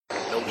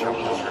No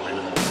challenges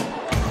remaining.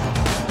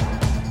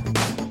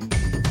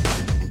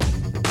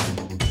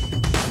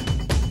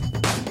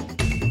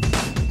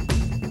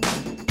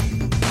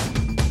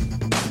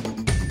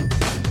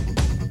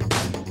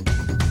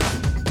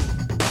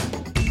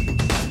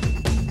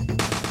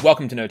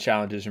 Welcome to No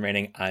Challenges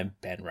Remaining. I'm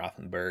Ben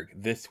Rothenberg.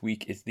 This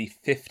week is the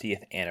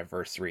 50th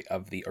anniversary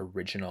of the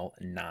original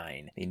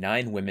 9. The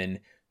 9 women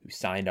who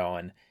signed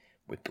on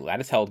with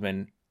Gladys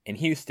Heldman in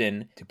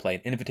Houston to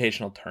play an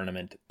invitational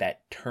tournament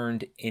that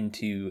turned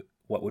into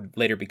what would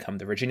later become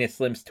the Virginia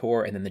Slims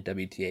Tour and then the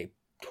WTA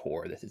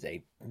Tour. This is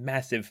a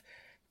massive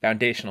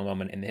foundational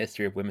moment in the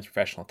history of women's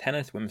professional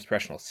tennis, women's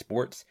professional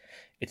sports.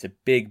 It's a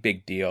big,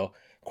 big deal.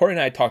 Courtney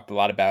and I talked a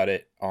lot about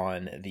it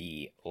on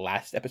the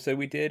last episode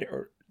we did,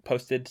 or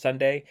posted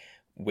Sunday,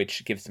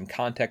 which gives some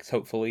context,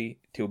 hopefully,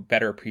 to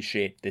better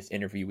appreciate this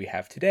interview we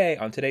have today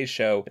on today's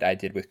show that I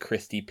did with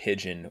Christy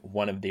Pigeon,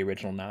 one of the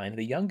original 9,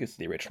 the youngest of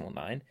the original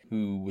 9,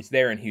 who was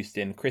there in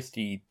Houston.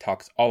 Christy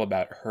talks all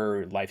about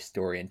her life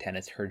story in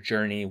tennis, her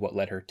journey, what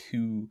led her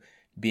to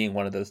being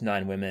one of those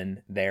 9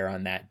 women there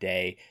on that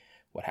day,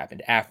 what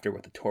happened after,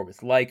 what the tour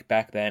was like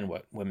back then,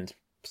 what women's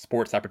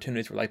sports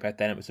opportunities were like back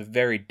then. It was a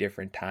very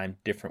different time,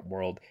 different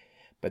world,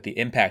 but the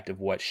impact of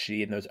what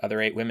she and those other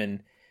 8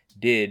 women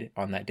did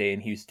on that day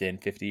in Houston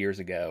 50 years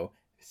ago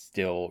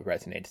still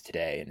resonates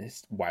today, and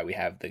is why we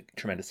have the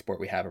tremendous sport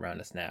we have around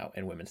us now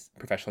in women's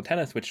professional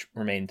tennis, which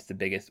remains the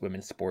biggest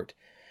women's sport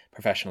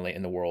professionally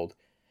in the world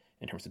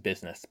in terms of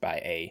business by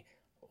a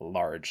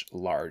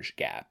large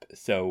gap.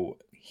 So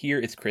here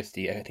is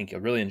Christy. I think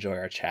you'll really enjoy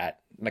our chat.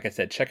 Like I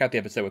said, check out the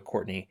episode with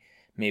Courtney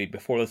maybe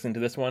before listening to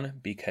this one,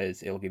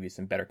 because it'll give you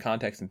some better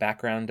context and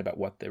background about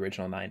what the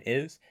original 9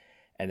 is,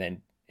 and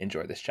then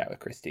enjoy this chat with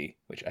Christy,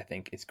 which I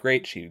think is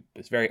great. She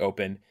was very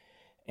open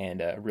and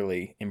a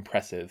really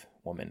impressive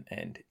woman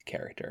and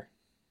character.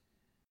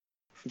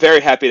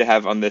 Very happy to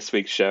have on this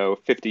week's show,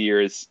 50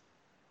 years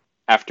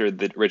after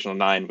the original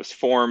 9 was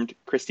formed,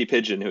 Christy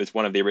Pigeon, who is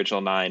one of the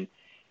original 9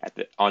 at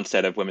the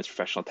onset of women's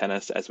professional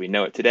tennis as we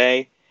know it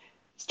today.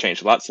 It's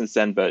changed a lot since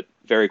then, but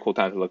very cool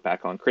time to look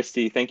back on.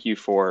 Christy, thank you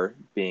for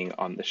being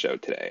on the show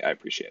today. I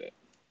appreciate it.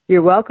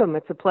 You're welcome.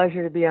 It's a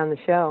pleasure to be on the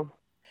show.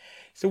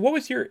 So what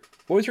was your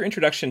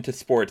introduction to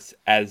sports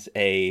as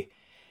a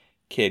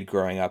kid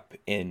growing up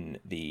in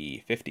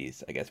the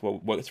 50s, I guess?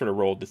 What sort of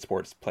role did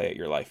sports play at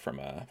your life from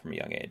a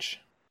young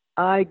age?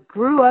 I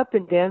grew up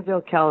in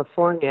Danville,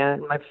 California,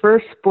 and my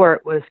first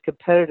sport was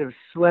competitive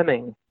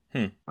swimming.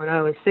 When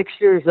I was 6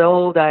 years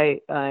old,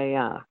 I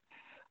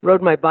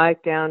rode my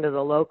bike down to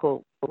the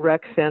local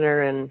rec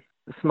center in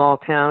a small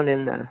town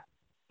in the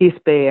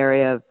East Bay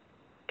area of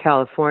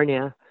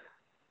California,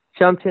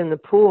 jumped in the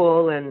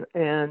pool, and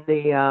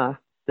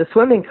the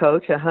swimming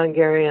coach, a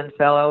Hungarian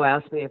fellow,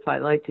 asked me if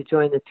I'd like to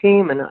join the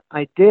team, and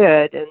I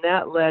did, and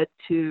that led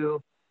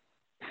to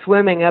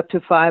swimming up to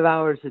 5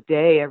 hours a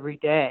day every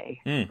day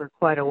for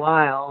quite a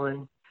while.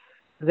 And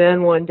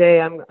then one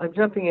day, I'm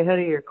jumping ahead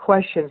of your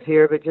questions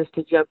here, but just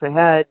to jump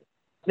ahead,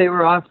 they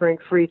were offering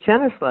free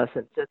tennis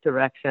lessons at the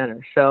rec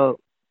center. So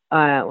when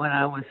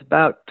I was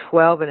about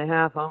 12 and a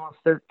half, almost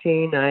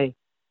 13, I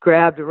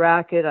grabbed a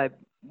racket.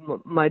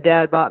 My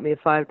dad bought me a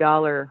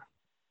 $5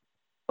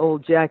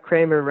 old Jack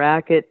Kramer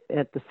racket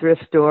at the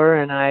thrift store,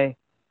 and I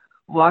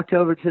walked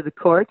over to the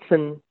courts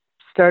and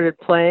started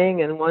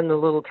playing and won the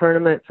little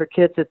tournament for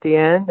kids at the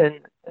end, and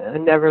I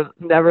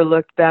never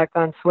looked back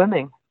on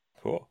swimming.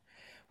 Cool.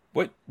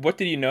 What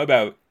did you know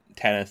about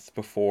tennis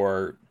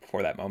before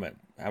that moment?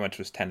 How much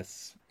was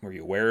tennis? Were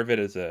you aware of it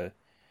as a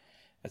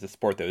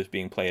sport that was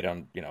being played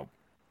on,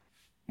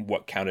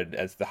 what counted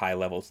as the high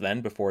levels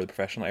then before the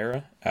professional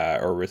era,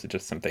 or was it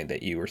just something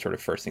that you were sort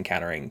of first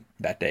encountering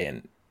that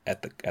day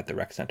at the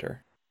rec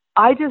center?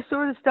 I just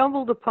sort of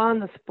stumbled upon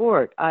the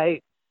sport.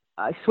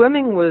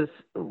 Swimming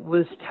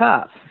was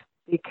tough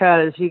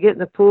because you get in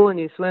the pool and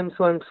you swim,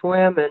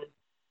 and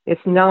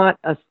it's not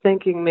a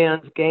thinking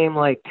man's game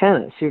like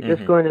tennis. You're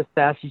just going as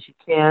fast as you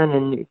can,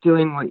 and you're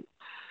doing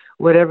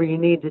whatever you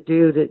need to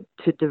do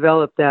to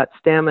develop that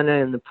stamina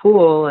in the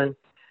pool. And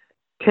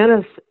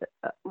tennis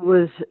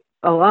was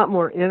a lot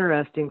more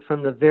interesting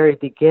from the very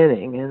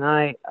beginning, and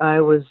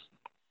I was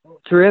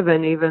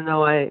driven, even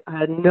though I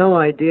had no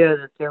idea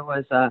that there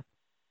was a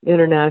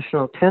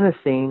international tennis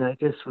scene. I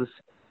just was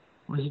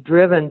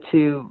driven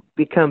to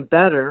become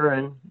better.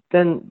 And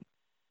then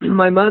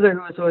my mother,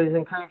 who was always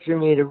encouraging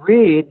me to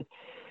read,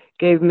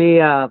 gave me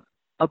a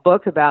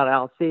book about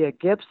Althea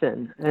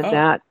Gibson, and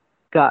that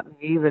got me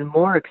even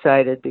more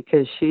excited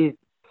because she's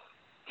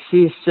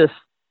just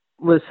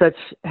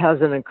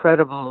has an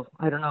incredible,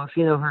 I don't know if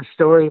you know her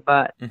story,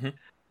 but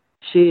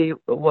she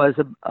was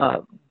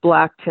a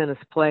black tennis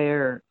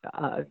player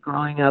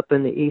growing up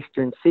in the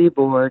Eastern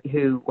Seaboard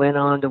who went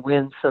on to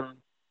win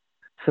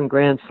some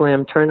Grand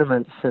Slam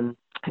tournaments, and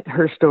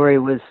her story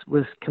was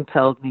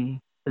compelled me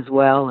as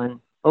well and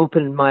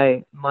opened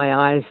my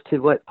eyes to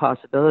what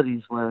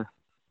possibilities were.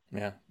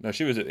 Yeah, no,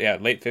 she was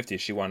late 50s.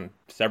 She won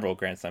several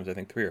Grand Slams, I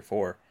think 3 or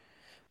 4.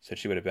 So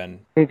she would have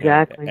been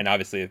exactly, and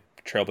obviously a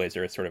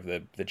trailblazer is sort of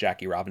the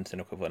Jackie Robinson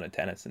equivalent of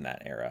tennis in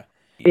that era.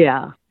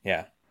 Yeah.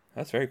 Yeah,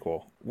 that's very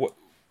cool.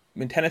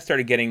 When tennis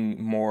started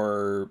getting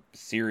more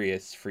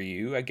serious for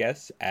you, I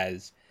guess,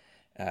 as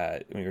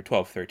when you were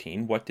 12,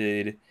 13, what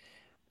did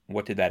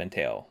that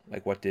entail?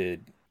 Like,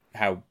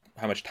 how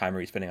much time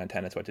were you spending on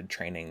tennis? What did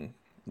training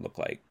look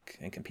like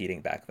and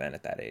competing back then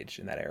at that age,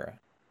 in that era?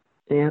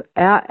 Yeah.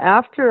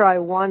 After I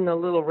won the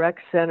little rec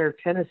center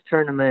tennis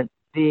tournament,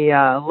 the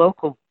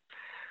local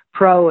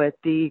pro at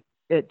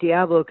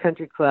Diablo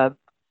Country Club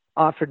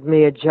offered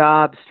me a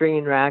job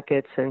stringing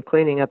rackets and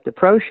cleaning up the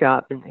pro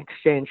shop in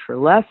exchange for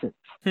lessons.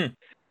 Hmm.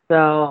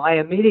 So I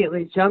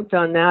immediately jumped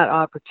on that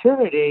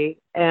opportunity,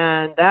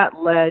 and that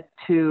led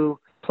to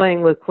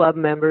playing with club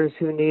members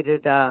who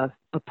needed a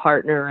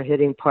partner, a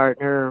hitting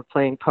partner, or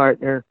playing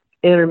partner,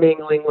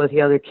 intermingling with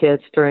the other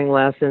kids during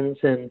lessons.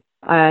 And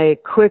I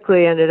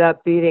quickly ended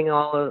up beating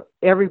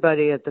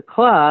everybody at the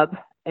club,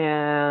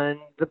 and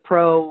the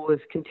pro was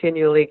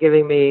continually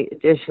giving me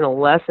additional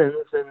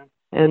lessons.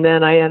 And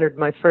then I entered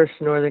my first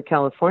Northern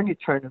California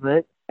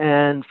tournament,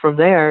 and from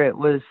there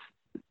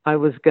I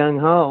was gung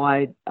ho.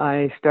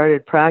 I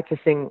started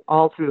practicing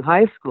all through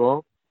high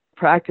school.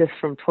 Practice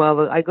from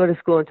 12. I go to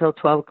school until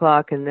 12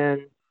 o'clock, and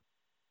then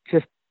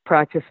just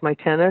practice my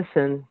tennis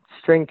and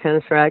string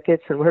tennis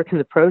rackets and work in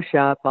the pro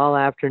shop all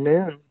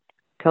afternoon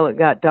till it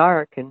got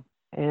dark. And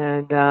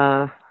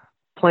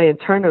playing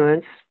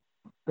tournaments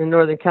in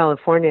Northern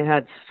California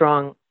had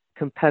strong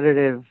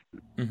competitive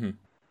Mm-hmm.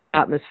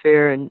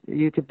 atmosphere, and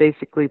you could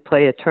basically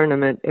play a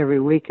tournament every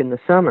week in the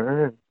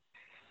summer.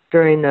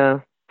 During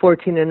the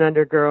 14 and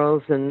under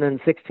girls, and then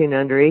 16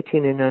 under,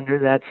 18 and under,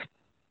 that's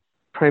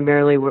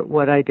primarily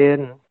what I did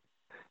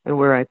and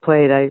where I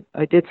played.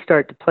 I did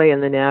start to play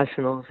in the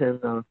Nationals in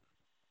the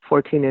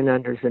 14 and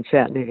unders in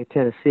Chattanooga,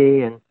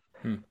 Tennessee,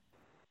 Hmm.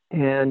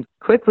 and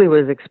quickly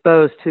was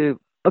exposed to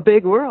a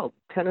big world.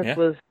 Tennis Yeah.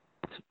 was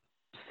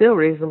still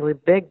reasonably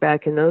big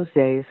back in those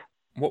days.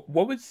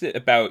 What was it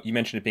about? You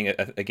mentioned it being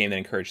a game that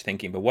encouraged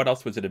thinking, but what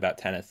else was it about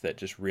tennis that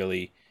just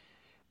really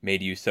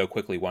made you so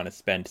quickly want to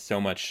spend so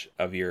much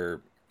of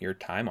your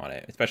time on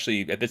it?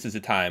 Especially this is a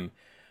time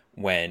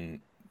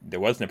when there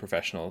wasn't a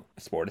professional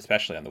sport,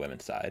 especially on the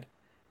women's side,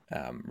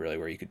 really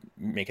where you could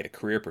make it a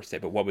career per se.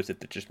 But what was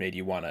it that just made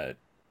you want to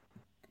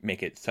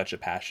make it such a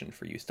passion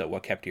for you still?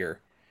 What kept you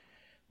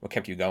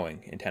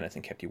going in tennis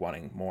and kept you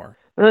wanting more?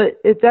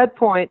 At that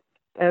point,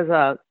 as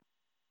a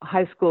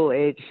high school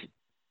age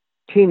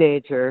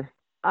teenager,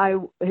 I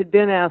had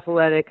been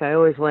athletic. I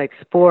always liked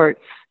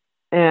sports,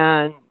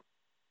 and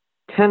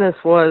tennis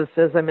was,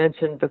 as I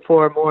mentioned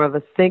before, more of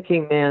a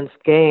thinking man's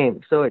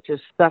game. So it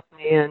just sucked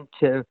me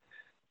into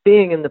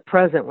being in the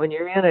present. When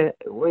you're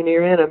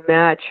in a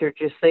match, you're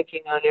just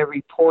thinking on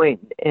every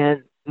point,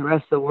 and the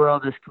rest of the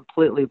world is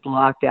completely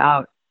blocked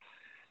out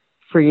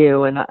for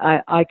you. And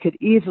I could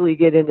easily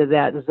get into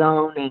that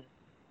zone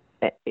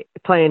and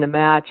playing a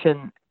match,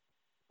 and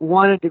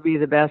wanted to be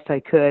the best I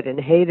could, and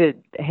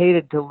hated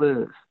to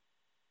lose.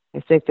 I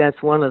think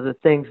that's one of the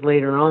things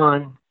later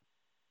on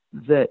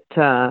that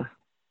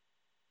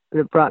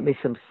that brought me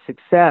some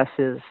success,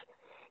 is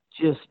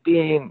just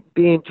being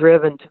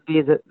driven to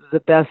be the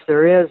best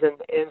there is,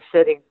 and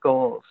setting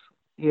goals.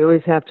 You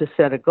always have to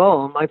set a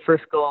goal. My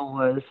first goal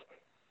was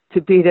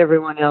to beat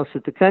everyone else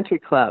at the country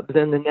club.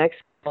 Then the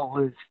next goal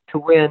was to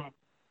win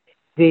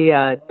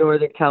the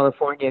Northern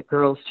California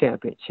Girls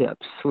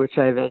Championships, which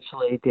I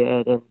eventually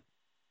did,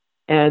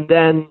 and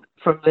then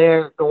from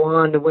there go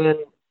on to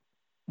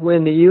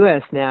win the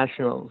U.S.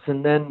 Nationals,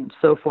 and then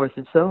so forth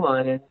and so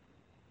on.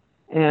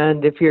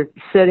 And if you're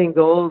setting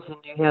goals and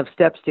you have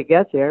steps to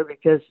get there,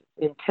 because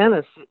in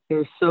tennis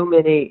there's so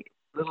many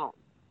little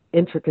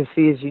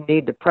intricacies you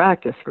need to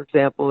practice. For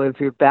example, if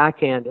your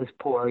backhand is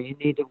poor, you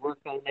need to work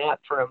on that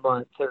for a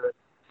month, or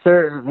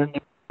serve, and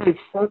there's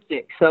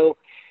something. So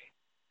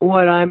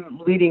what I'm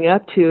leading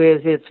up to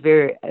is it's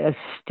very a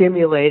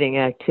stimulating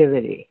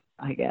activity,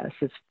 I guess.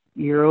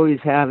 You're always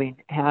having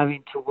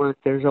to work.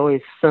 There's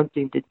always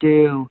something to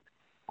do,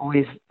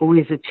 always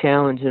a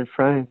challenge in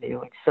front of you,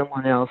 like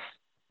someone else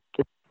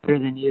better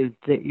than you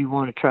that you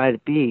want to try to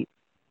beat.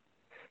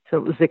 So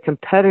it was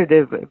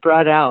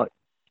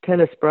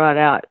tennis brought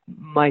out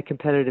my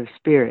competitive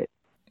spirit.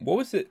 What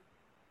was it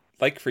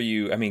like for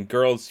you? I mean,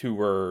 girls who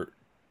were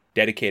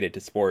dedicated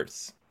to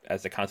sports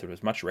as a concept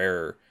was much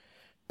rarer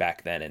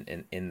back then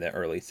in the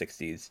early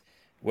 60s.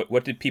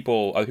 What did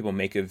other people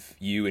make of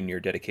you and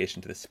your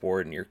dedication to the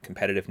sport and your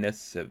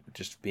competitiveness of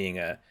just being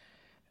an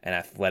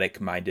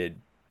athletic minded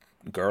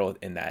girl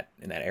in that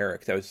era?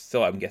 Because that was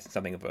still, I'm guessing,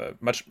 something of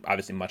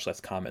obviously much less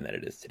common than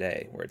it is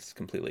today, where it's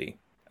completely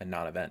a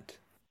non-event.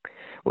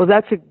 Well,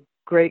 that's a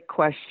great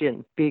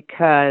question,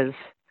 because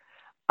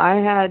I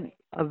had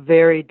a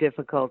very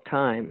difficult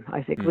time.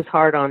 I think it was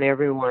hard on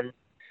everyone.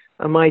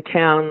 My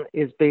town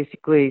is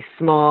basically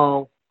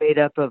small, made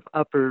up of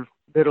upper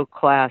middle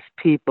class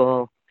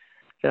people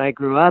that I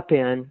grew up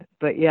in,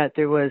 but yet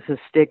there was a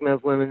stigma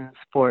of women in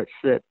sports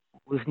that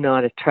was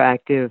not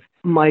attractive.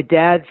 My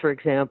dad, for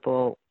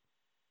example,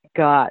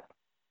 got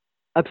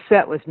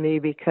upset with me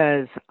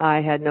because I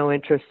had no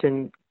interest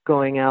in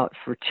going out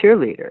for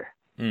cheerleader.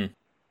 Mm.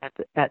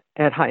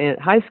 at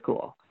high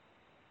school,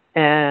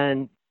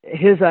 and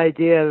his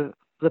idea of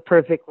the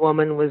perfect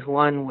woman was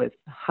one with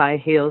high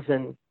heels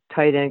and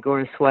tight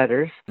Angora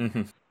sweaters,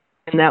 Mm-hmm.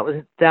 and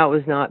that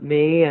was not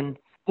me. And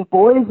the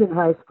boys in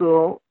high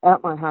school,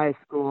 at my high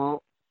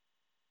school,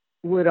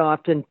 would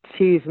often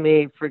tease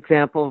me. For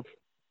example,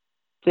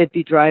 they'd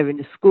be driving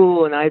to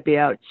school and I'd be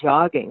out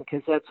jogging,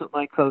 because that's what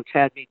my coach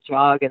had me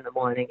jog in the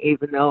morning,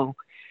 even though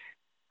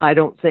I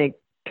don't think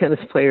tennis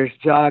players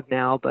jog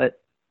now, but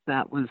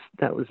that was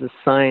a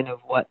sign of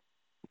what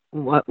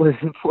was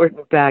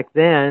important back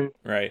then.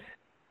 Right.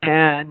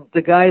 And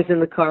the guys in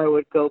the car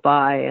would go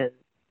by and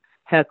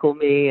heckle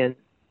me and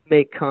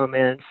make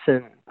comments,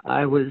 and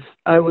I was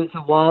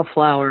a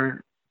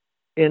wallflower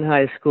in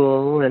high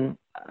school, and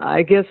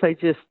I guess I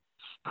just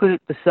put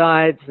it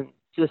besides and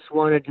just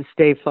wanted to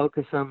stay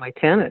focused on my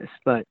tennis.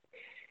 But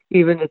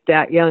even at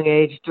that young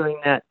age, during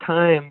that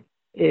time,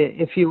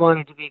 if you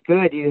wanted to be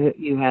good,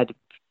 you had to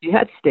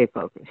stay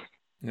focused.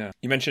 Yeah.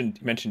 You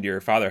mentioned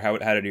your father. How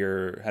did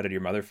your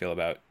mother feel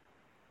about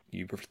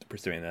you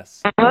pursuing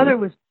this? My mother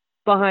was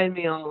behind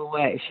me all the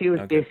way. She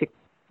was Okay. basically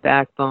the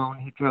backbone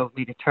who drove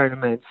me to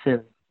tournaments,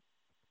 and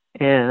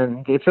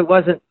if it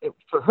wasn't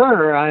for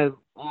her,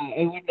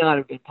 it would not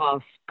have been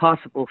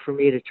possible for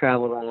me to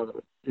travel around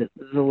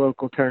the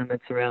local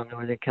tournaments around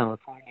Northern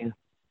California.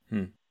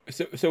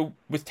 So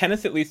was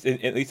tennis, at least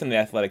on the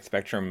athletic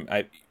spectrum,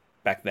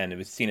 back then it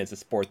was seen as a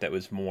sport that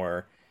was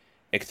more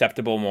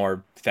acceptable,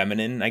 more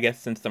feminine, I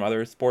guess, since some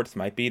other sports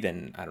might be,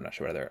 than I'm not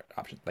sure what other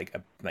options,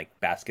 like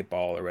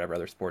basketball or whatever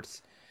other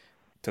sports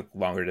took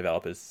longer to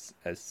develop as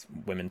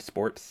women's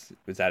sports.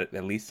 Was that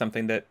at least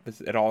something that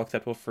was at all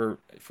acceptable for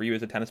you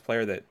as a tennis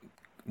player, that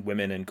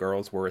women and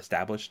girls were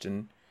established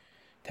in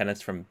tennis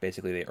from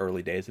basically the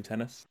early days of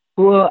tennis?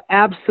 Well,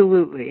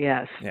 absolutely,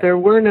 yes. Yeah. There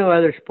were no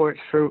other sports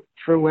for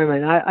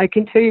women. I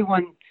can tell you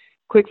one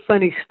quick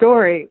funny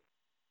story.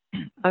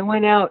 I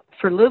went out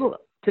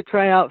to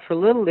try out for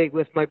Little League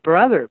with my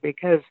brother,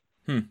 because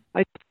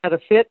I had a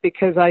fit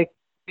because I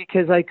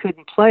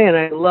couldn't play, and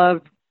I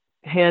loved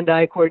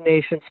hand-eye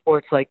coordination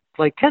sports like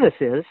tennis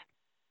is,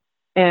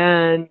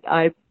 and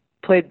I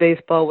played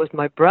baseball with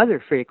my brother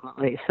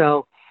frequently.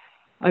 So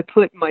my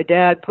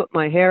dad put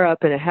my hair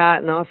up in a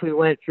hat, and off we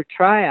went for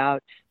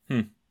tryouts.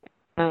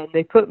 And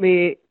they tried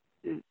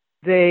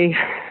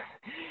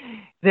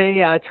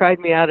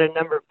me out a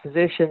number of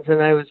positions,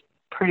 and I was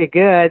pretty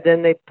good.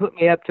 Then they put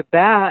me up to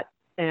bat,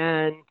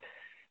 and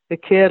the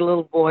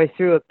little boy,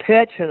 threw a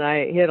pitch, and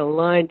I hit a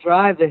line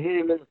drive that hit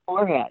him in the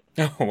forehead.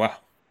 Oh, wow.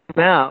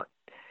 I'm out.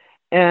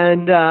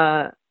 And,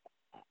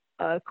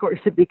 of course,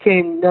 it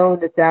became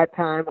known at that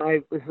time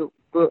I was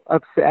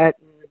upset,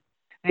 and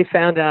they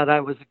found out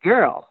I was a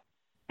girl.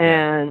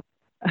 And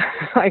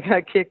I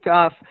got kicked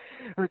out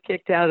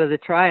of the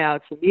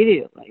tryouts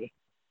immediately.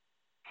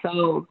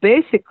 So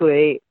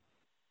basically,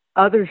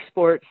 other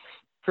sports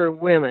for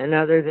women,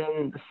 other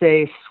than,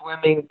 say,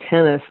 swimming,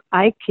 tennis,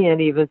 I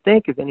can't even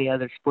think of any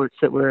other sports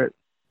that were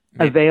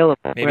available.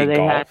 Maybe where they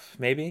golf, had,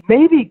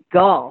 maybe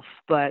golf,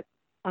 but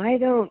I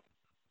don't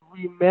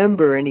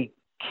remember any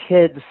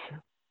kids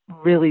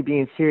really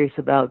being serious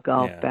about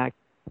golf back.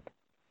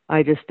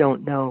 I just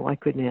don't know. I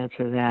couldn't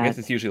answer that. I guess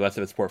it's usually less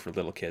of a sport for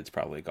little kids,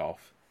 probably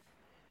golf.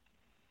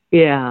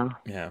 Yeah.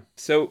 Yeah.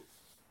 So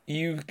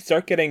you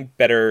start getting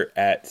better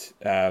at,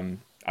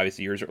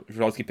 obviously your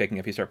results keep picking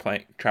up. You start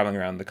traveling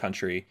around the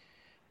country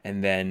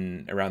and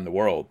then around the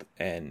world.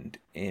 And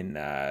in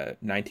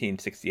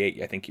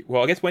 1968, I think,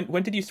 I guess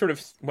when did you start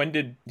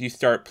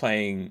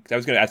playing? Because I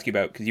was going to ask you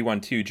about, because you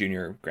won 2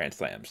 junior Grand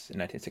Slams in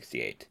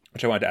 1968,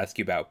 which I wanted to ask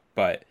you about,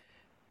 but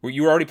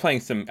you were already playing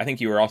some, I think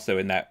you were also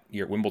in that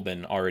year at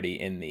Wimbledon already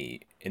in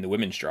the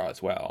women's draw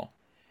as well.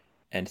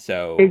 And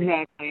so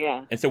exactly,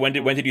 yeah. And so when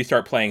did you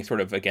start playing sort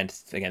of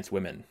against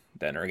women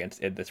then, or against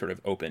the sort of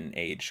open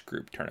age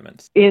group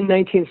tournaments? In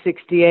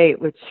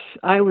 1968, which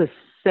I was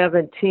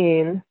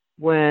 17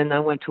 when I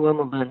went to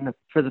Wimbledon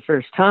for the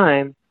first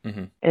time.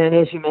 Mm-hmm. And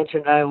as you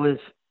mentioned, I was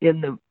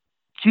in the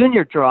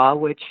junior draw,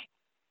 which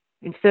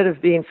instead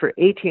of being for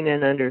 18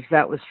 and unders,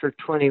 that was for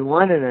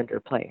 21 and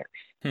under players.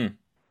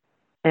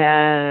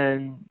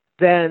 And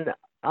then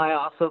I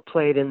also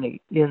played in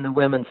the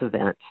women's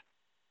event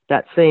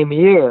that same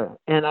year,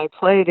 and I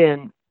played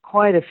in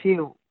quite a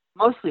few,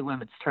 mostly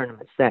women's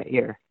tournaments that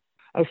year.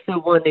 I still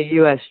won the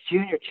U.S.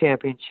 Junior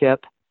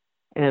Championship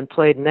and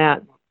played in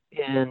that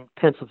in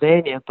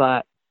Pennsylvania,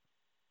 but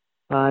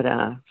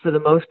for the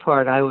most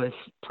part, I was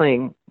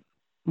playing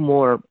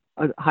a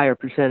higher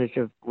percentage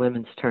of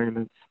women's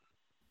tournaments.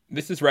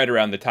 This is right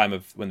around the time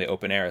of when the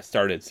Open era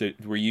started. So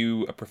were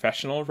you a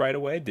professional right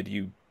away? Did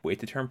you wait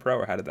to turn pro,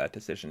 or how did that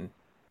decision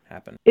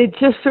happen? It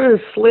just sort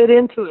of slid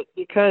into it,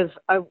 because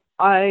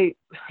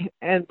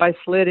and by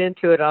slid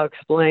into it, I'll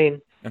explain.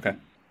 Okay.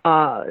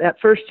 That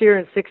first year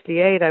in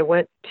 68, I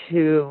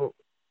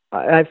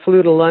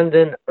flew to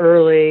London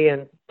early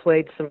and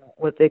played some,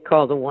 what they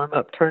call the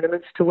warm-up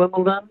tournaments to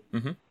Wimbledon,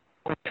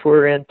 which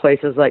were in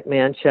places like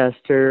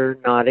Manchester,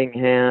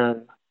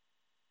 Nottingham,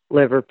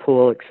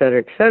 Liverpool, et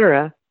cetera, et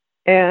cetera.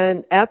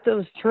 And at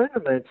those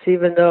tournaments,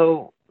 even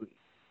though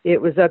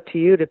it was up to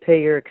you to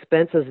pay your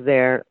expenses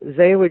there,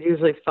 they would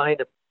usually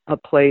find a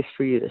place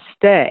for you to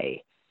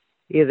stay,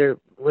 either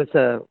with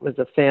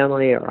a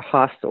family or a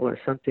hostel or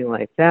something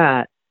like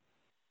that.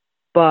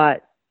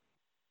 But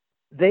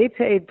they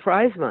paid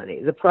prize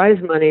money. The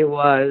prize money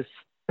was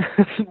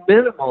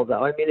minimal,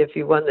 though. I mean, if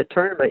you won the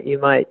tournament, you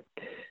might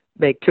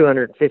make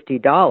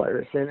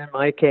 $250. And in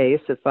my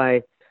case, if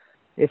I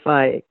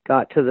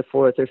got to the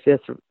fourth or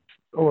fifth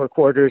or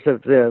quarters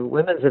of the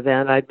women's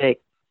event, I'd make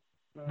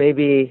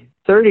maybe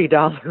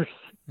 $30.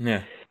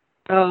 Yeah.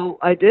 So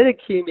I did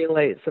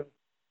accumulate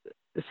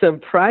some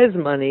prize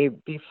money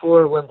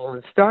before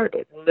Wimbledon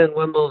started, and then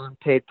Wimbledon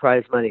paid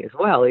prize money as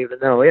well, even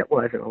though it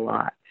wasn't a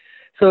lot.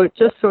 So it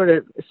just sort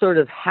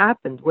of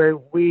happened where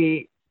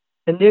we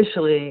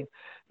initially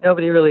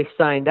nobody really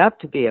signed up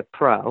to be a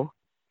pro.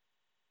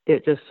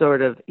 It just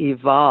sort of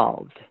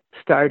evolved,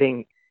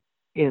 starting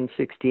in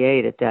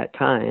 '68 at that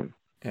time.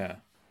 Yeah.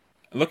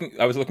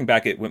 I was looking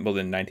back at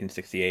Wimbledon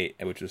 1968,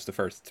 which was the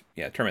first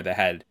tournament that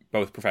had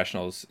both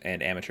professionals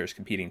and amateurs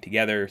competing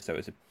together. So it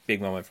was a big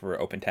moment for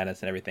open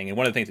tennis and everything. And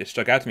one of the things that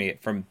stuck out to me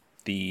from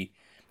the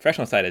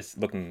professional side is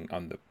looking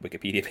on the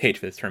Wikipedia page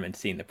for this tournament,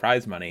 seeing the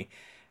prize money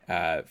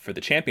for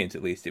the champions.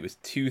 At least it was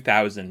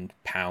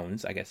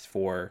 £2,000, I guess,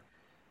 for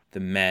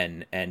the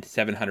men and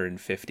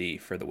 750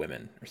 for the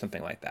women, or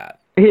something like that.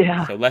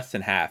 Yeah. So less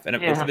than half.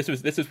 And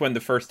this was when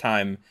the first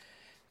time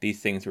these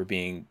things were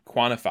being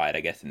quantified, I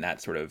guess, in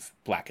that sort of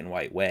black and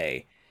white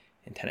way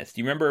in tennis.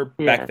 Do you remember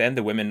back then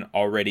the women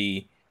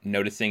already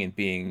noticing and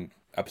being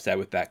upset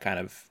with that kind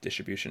of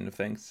distribution of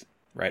things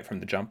right from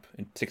the jump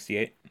in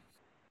 '68?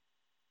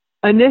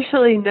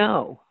 Initially,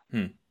 no.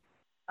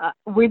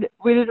 We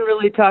didn't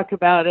really talk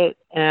about it,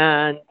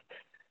 and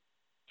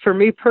for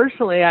me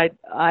personally,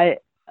 I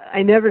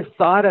never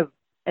thought of,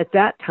 at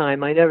that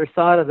time, I never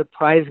thought of the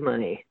prize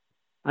money.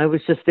 I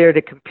was just there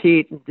to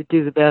compete and to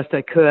do the best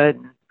I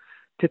could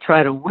to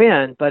try to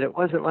win, but it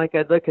wasn't like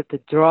I'd look at the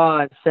draw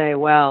and say,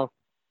 well,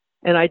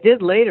 and I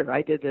did later,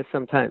 I did this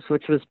sometimes,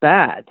 which was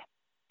bad,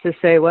 to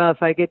say, well,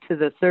 if I get to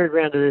the third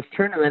round of this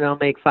tournament, I'll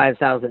make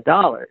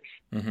 $5,000.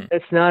 Mm-hmm.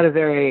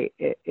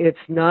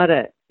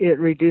 It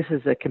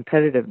reduces the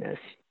competitiveness.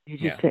 You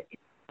just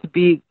to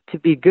be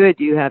good,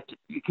 you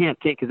can't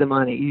think of the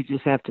money. You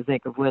just have to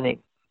think of winning.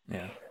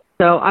 Yeah.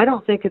 So I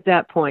don't think at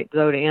that point,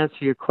 though, to answer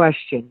your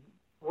question,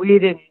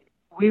 we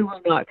were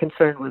not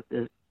concerned with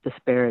the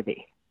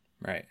disparity.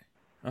 Right.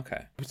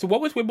 Okay. So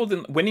what was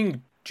Wimbledon,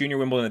 winning junior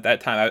Wimbledon at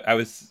that time? I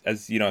was,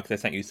 as you know, because I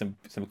sent you some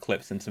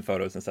clips and some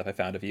photos and stuff I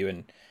found of you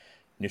in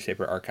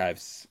newspaper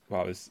archives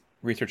while I was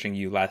researching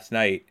you last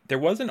night. There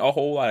wasn't a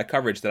whole lot of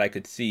coverage that I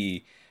could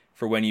see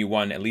for when you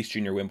won at least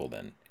junior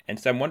Wimbledon. And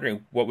so I'm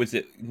wondering, what was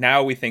it?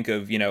 Now we think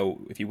of,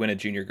 if you win a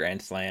junior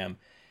Grand Slam,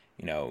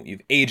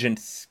 you've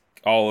agents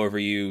all over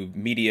you,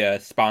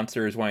 media,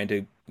 sponsors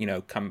wanting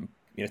to, come,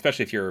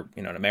 especially if you're,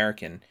 an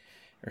American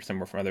or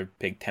somewhere from another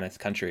big tennis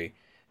country.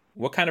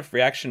 What kind of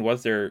reaction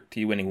was there to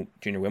you winning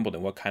junior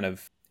Wimbledon? What kind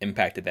of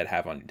impact did that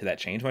have on? Did that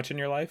change much in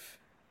your life?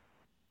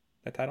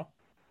 That title?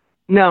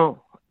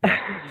 No.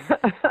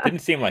 Didn't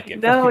seem like it.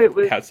 No, it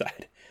was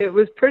outside. It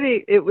was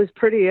pretty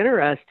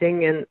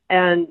interesting,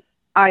 and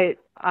I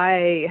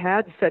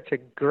had such a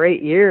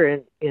great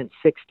year in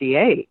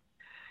 '68.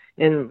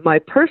 And my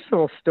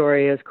personal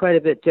story is quite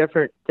a bit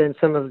different than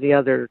some of the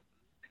other,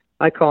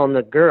 I call them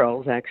the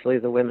girls, actually,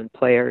 the women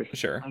players.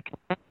 Sure. My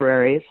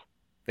contemporaries.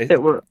 They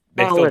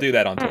still do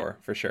that on tour,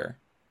 for sure.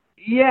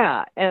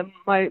 Yeah, and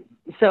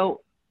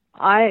so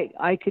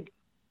I could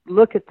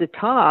look at the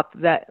top.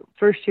 That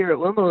first year at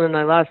Wimbledon,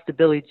 I lost to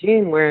Billie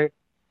Jean, where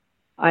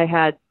I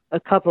had a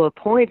couple of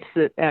points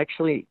that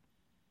actually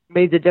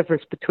made the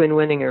difference between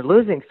winning or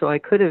losing. So I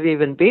could have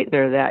even beaten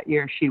her that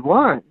year. She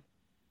won.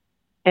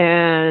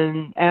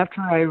 And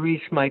after I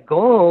reached my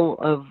goal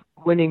of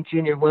winning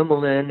junior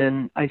Wimbledon,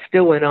 and I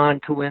still went on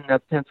to win the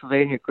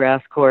Pennsylvania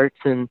grass courts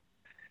and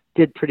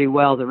did pretty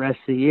well the rest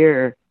of the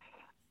year.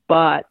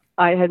 But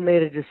I had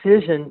made a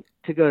decision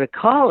to go to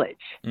college.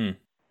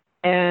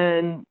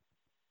 And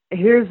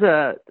here's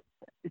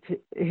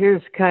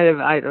kind of,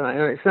 I don't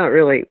know, it's not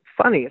really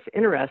funny, it's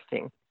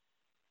interesting.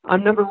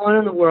 I'm number one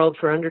in the world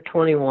for under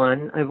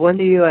 21. I've won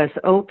the U.S.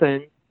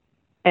 Open.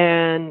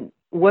 And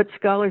what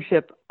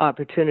scholarship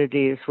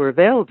opportunities were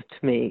available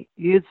to me?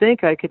 You'd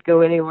think I could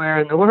go anywhere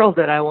in the world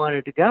that I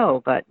wanted to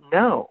go, but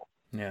no.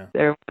 Yeah.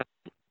 There were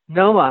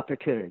no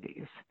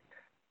opportunities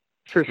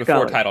for before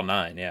scholarships. Title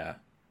IX, yeah.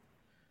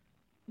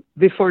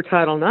 Before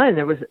Title IX,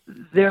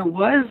 there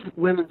was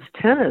women's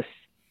tennis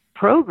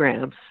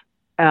programs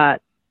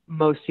at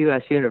most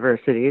U.S.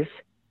 universities,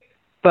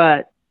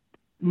 but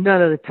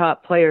none of the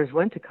top players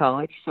went to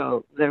college,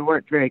 so they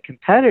weren't very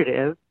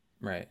competitive.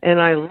 Right.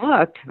 And I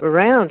looked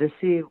around to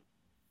see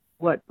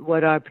what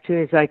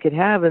opportunities I could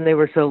have, and they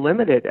were so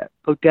limited.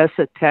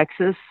 Odessa,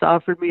 Texas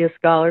offered me a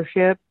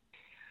scholarship,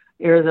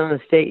 Arizona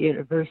State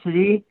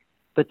University,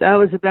 but that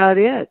was about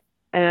it.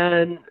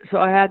 And so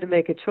I had to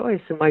make a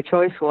choice, and my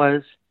choice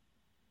was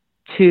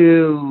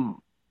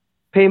to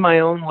pay my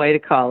own way to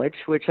college,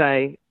 which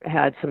I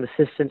had some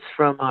assistance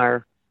from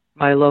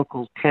my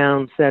local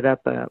town set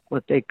up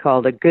what they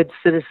called a good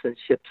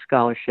citizenship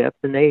scholarship,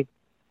 and they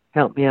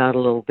helped me out a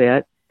little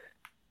bit.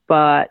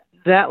 But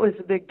that was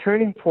a big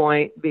turning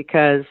point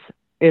because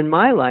in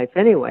my life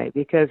anyway,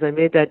 because I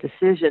made that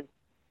decision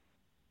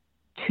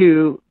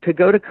to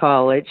go to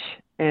college,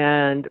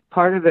 and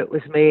part of it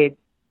was made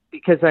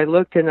because I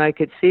looked and I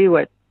could see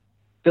what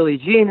Billie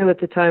Jean, who at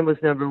the time was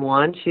number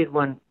one, she had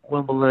won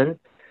Wimbledon.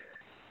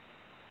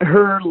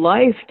 Her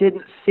life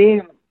didn't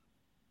seem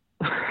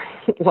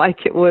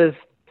like it was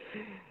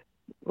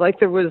like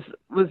there was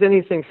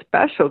anything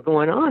special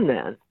going on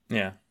then.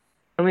 Yeah.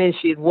 I mean,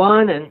 she'd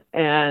won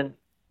and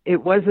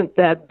it wasn't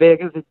that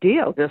big of a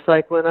deal. Just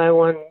like when I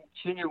won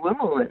Junior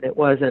Wimbledon, it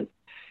wasn't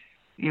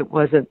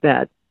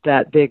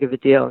that big of a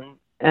deal.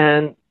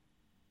 And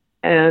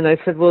I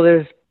said, well,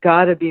 there's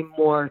got to be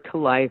more to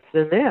life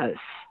than this.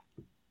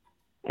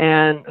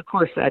 And of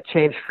course, that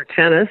changed for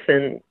tennis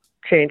and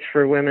changed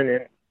for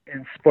women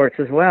in sports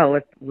as well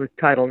with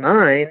Title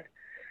IX.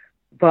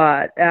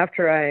 But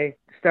after I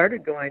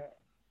started going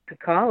to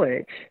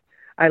college,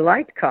 I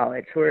liked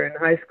college. Where in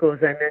high school, as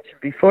I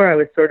mentioned before, I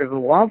was sort of a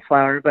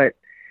wallflower. But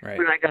Right.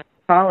 when I got to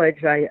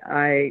college,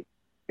 I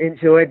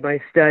enjoyed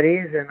my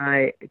studies and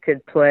I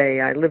could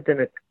play. I lived in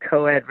a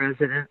co-ed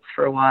residence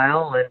for a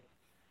while and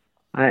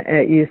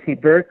at UC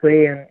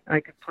Berkeley, and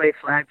I could play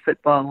flag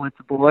football with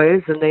the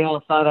boys, and they all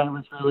thought I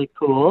was really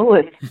cool.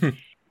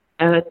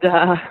 And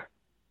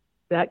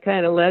that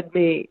kind of led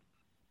me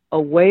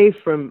away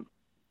from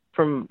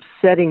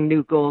setting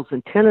new goals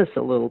in tennis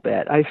a little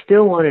bit. I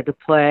still wanted to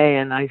play,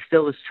 and I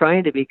still was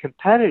trying to be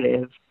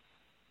competitive,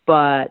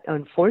 but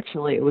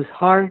unfortunately, it was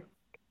hard.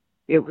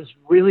 It was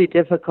really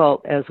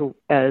difficult as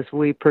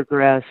we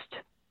progressed.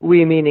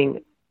 We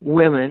meaning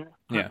women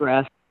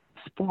progressed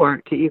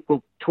sport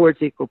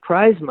towards equal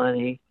prize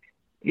money.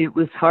 It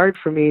was hard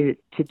for me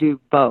to do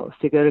both,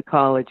 to go to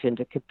college and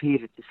to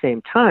compete at the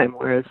same time.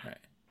 Whereas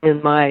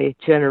in my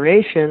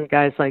generation,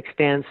 guys like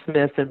Stan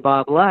Smith and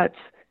Bob Lutz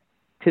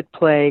could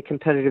play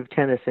competitive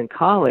tennis in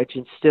college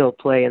and still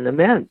play in the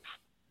men's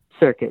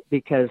circuit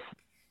because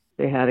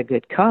they had a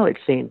good college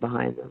scene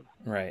behind them.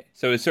 Right.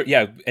 So it's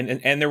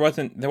and there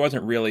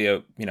wasn't really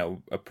a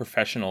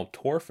professional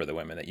tour for the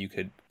women that you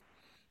could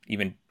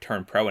even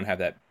turn pro and have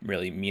that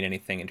really mean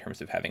anything in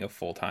terms of having a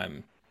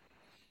full-time,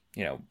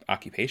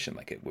 occupation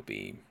like it would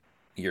be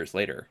years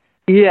later.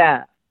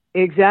 Yeah,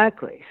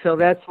 exactly. So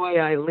that's why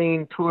I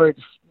lean towards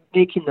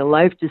making the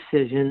life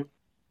decision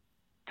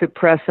to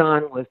press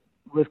on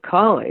with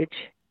college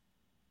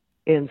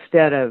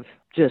instead of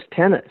just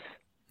tennis.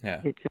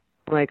 Yeah. It's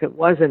like it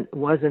wasn't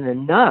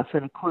enough,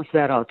 and of course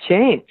that all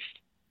changed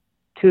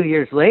 2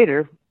 years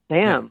later.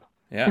 Bam.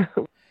 Yeah.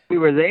 We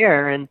were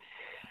there, and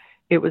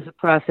it was a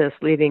process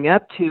leading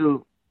up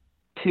to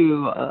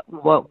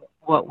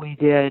what we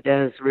did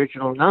as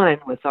Original Nine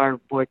with our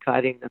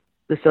boycotting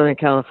the Southern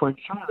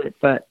California tournament.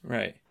 But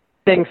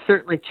things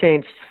certainly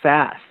changed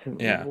fast,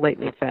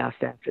 lightning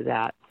fast after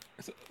that.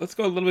 So let's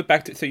go a little bit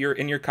back to, so you're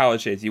in your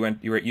college days. You were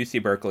at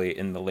UC Berkeley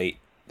in the late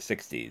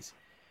 60s,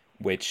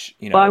 which,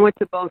 Well, I went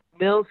to both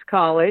Mills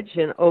College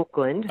in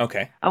Oakland.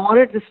 Okay. I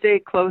wanted to stay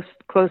close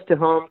to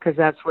home because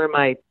that's where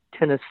my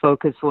tennis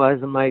focus was,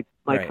 and my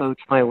coach,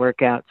 my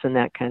workouts, and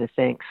that kind of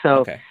thing.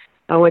 So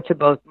I went to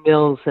both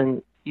Mills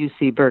and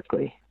UC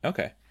Berkeley.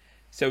 Okay.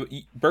 So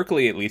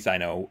Berkeley, at least I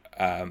know,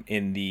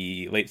 in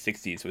the late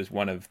 60s was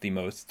one of the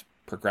most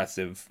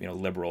progressive,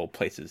 liberal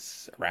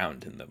places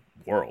around in the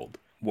world.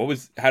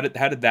 How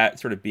did that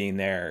sort of being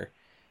there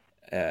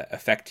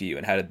affect you,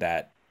 and how did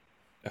that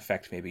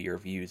affect maybe your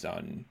views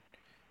on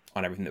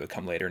everything that would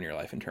come later in your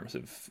life in terms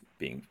of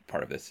being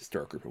part of this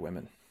historic group of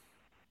women?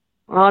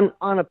 On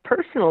a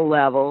personal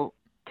level,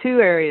 two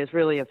areas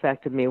really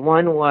affected me.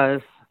 One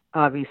was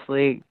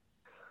obviously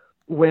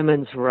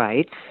women's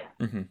rights,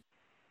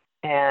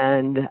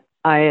 and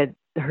I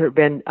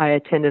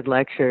attended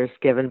lectures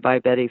given by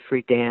Betty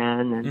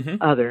Friedan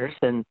and others,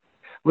 and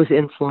was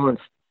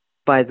influenced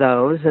by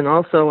those. And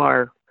also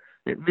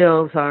at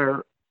Mills,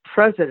 our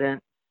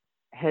president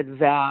had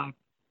vowed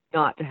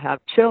not to have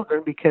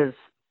children because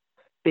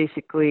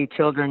basically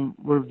children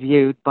were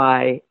viewed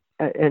by,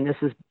 and this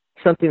is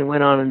something that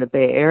went on in the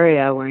Bay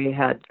Area where you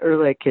had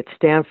Ehrlich at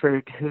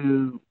Stanford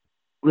who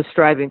was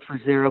striving for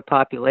zero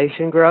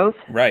population growth.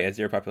 Right, at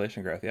zero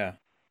population growth, yeah.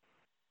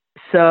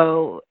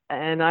 So,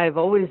 and I've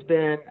always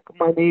been,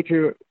 my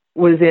major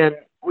was in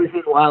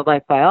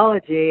wildlife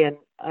biology, and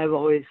I've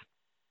always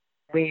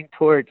leaned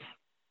towards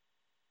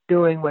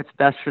doing what's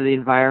best for the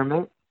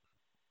environment.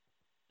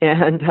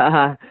 And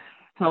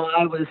so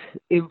I was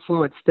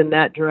influenced in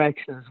that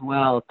direction as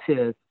well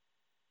to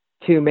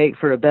make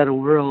for a better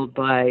world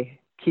by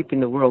keeping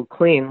the world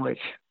clean, which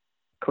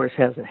of course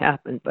hasn't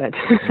happened, but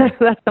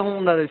that's a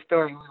whole other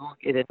story. We won't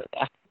get into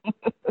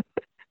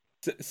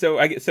that. So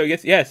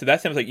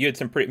that sounds like you had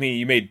some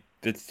you made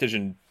the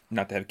decision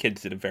not to have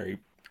kids at a very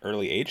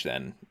early age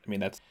then. I mean,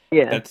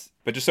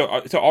 but just so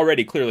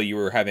already clearly you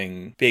were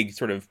having big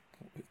sort of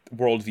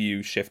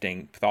worldview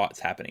shifting thoughts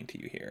happening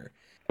to you here.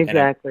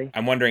 Exactly.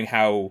 I'm wondering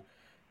how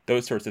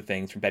those sorts of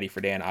things from Betty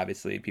Friedan,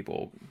 obviously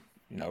people,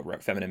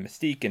 wrote feminine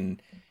mystique,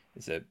 and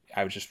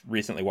I was just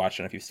recently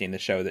watching, I don't know if you've seen the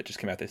show that just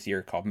came out this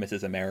year called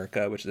Mrs.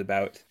 America, which is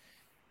about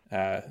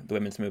the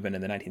women's movement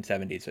in the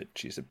 1970s. So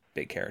she's a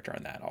big character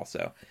on that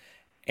also.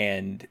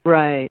 And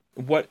right.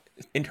 What,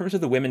 in terms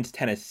of the women's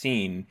tennis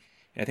scene,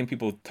 I think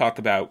people talk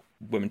about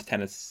women's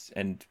tennis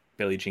and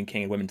Billie Jean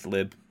King and women's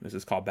lib, as it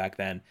was called back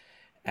then,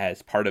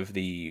 as part of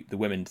the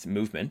women's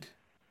movement,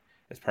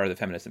 as part of the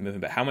feminist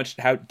movement. But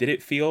how did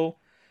it feel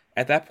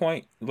at that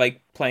point,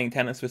 like playing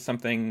tennis was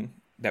something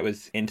that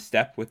was in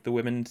step with the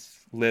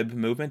women's lib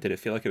movement? Did it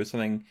feel like it was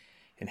something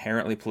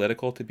inherently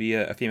political to be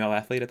a female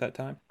athlete at that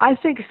time? I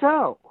think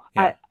so.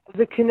 Yeah.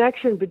 The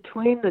connection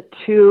between the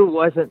two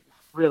wasn't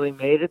really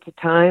made at the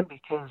time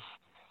because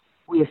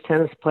we as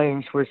tennis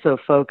players were so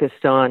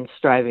focused on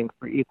striving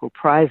for equal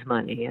prize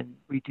money and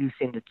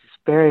reducing the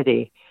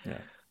disparity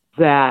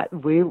that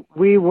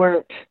we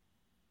weren't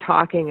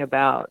talking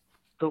about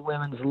the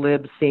women's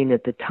lib scene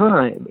at the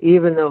time,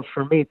 even though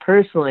for me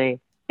personally,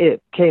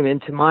 it came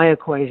into my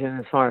equation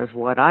as far as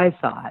what I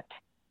thought.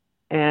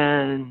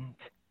 And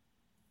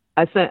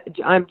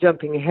I'm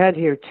jumping ahead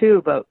here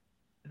too, but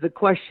the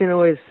question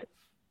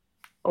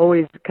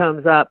always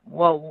comes up,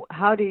 well,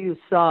 how do you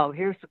solve,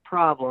 here's the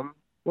problem,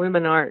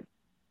 women aren't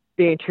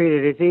being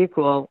treated as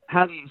equal,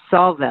 how do you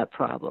solve that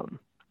problem?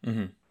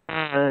 Mm-hmm.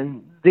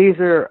 And these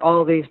are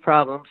all these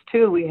problems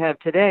too we have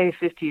today,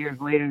 50 years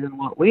later than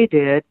what we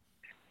did.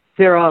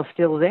 They're all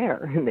still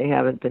there and they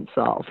haven't been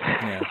solved.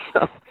 Yeah.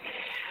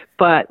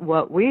 But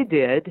what we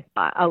did,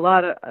 a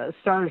lot of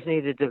stars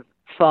needed to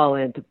fall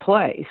into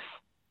place.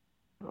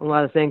 A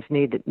lot of things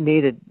needed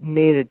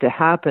to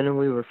happen, and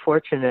we were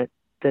fortunate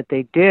that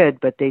they did,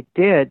 but they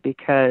did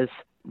because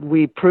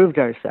we proved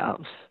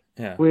ourselves.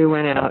 Yeah. We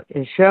went out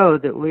and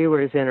showed that we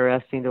were as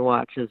interesting to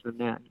watch as the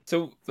men.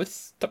 So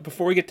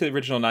before we get to the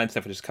original 9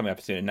 stuff, which is coming up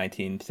soon in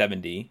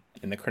 1970,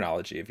 in the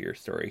chronology of your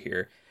story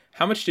here,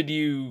 how much did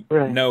you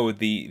know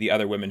the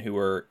other women who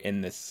were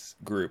in this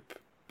group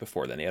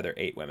before then, the other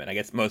 8 women? I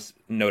guess most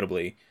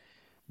notably,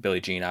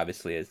 Billie Jean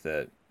obviously is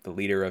the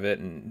leader of it,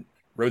 and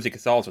Rosie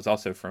Casals was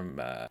also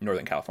from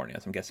Northern California,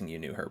 so I'm guessing you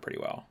knew her pretty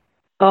well.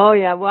 Oh,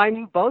 yeah. Well, I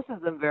knew both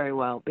of them very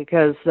well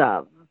because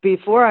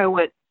before I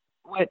went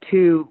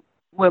to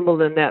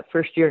Wimbledon that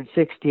first year in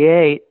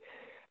 '68,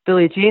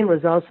 Billie Jean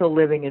was also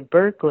living in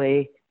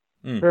Berkeley.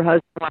 Her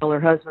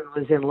husband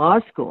was in law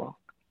school,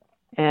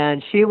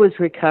 and she was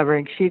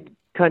recovering. She'd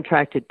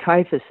contracted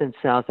typhus in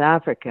South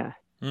Africa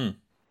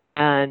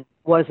and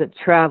wasn't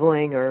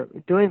traveling or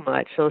doing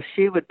much. So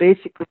she would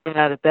basically get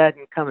out of bed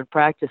and come and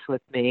practice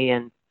with me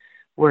and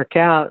work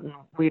out, and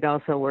we'd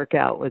also work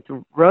out with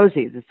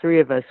Rosie. The three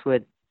of us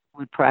would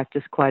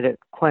practice quite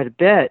a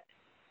bit,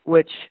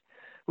 which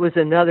was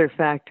another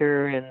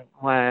factor in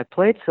why I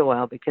played so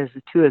well, because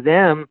the two of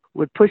them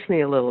would push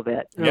me a little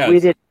bit. Yeah,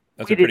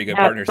 that's a pretty good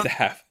partners to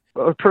have.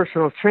 Or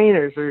personal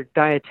trainers or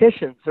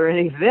dietitians or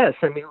any of this.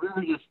 I mean,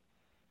 really,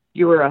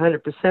 you were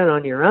 100%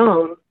 on your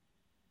own.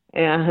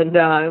 And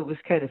it was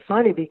kind of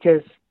funny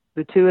because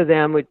the two of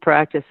them would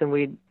practice and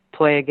we'd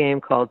play a game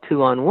called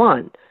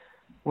 2-on-1,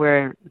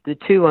 where the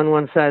two on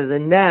one side of the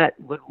net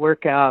would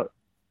work out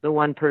the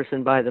one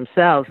person by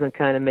themselves and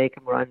kind of make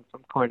them run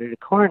from corner to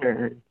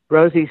corner. And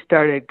Rosie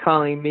started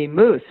calling me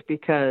Moose,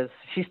 because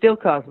she still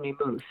calls me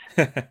Moose,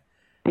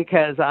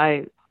 because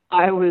I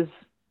was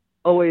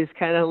always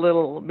kind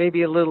of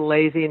maybe a little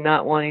lazy,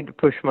 not wanting to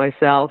push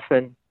myself,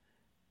 and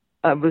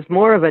I was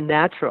more of a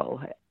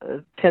natural.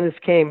 Tennis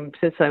came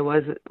since I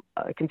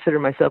consider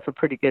myself a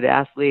pretty good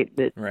athlete.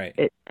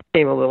 It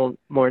came a little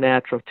more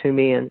natural to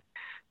me, and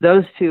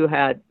those two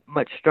had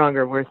much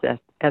stronger work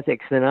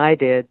ethics than I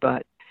did,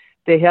 but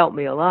they helped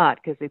me a lot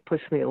because they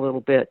pushed me a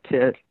little bit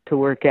to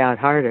work out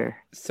harder.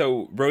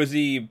 So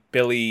Rosie,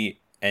 Billie,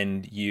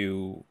 and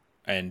you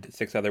and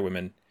 6 other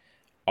women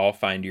all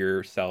find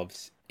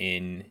yourselves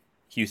in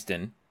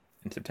Houston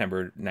in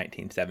September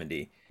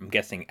 1970. I'm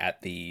guessing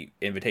at the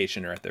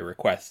invitation or at the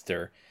request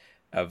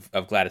of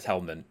Gladys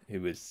Heldman,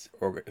 who was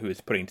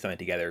putting something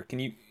together. Can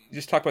you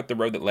just talk about the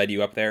road that led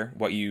you up there?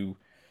 What you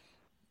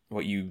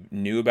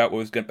knew about what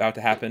was about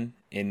to happen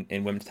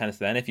in women's tennis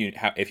then, if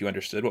you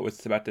understood what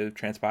was about to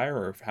transpire,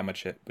 or how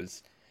much it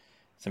was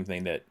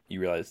something that you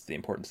realized the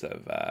importance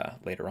of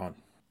later on?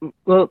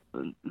 Well,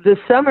 the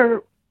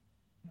summer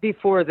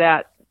before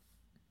that,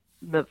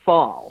 the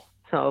fall.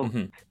 So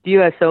the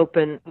U.S.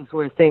 Open is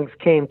where things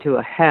came to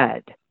a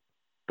head.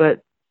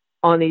 But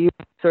on the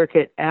U.S.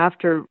 circuit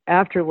after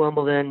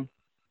Wimbledon,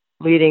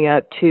 leading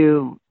up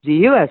to the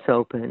U.S.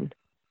 Open,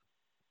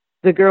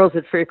 the girls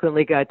had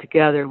frequently got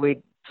together.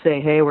 We'd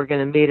say, hey, we're going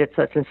to meet at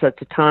such and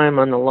such a time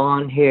on the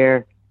lawn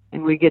here,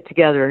 and we get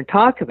together and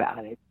talk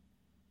about it,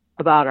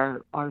 about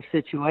our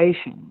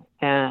situation.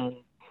 And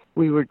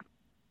we were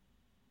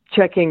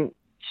checking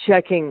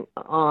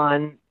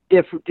on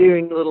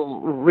doing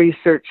little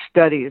research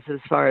studies as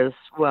far as,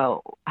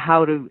 well,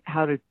 how do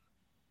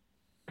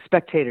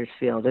spectators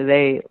feel? Do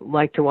they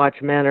like to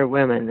watch men or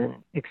women, and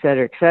et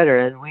cetera, et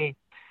cetera? And we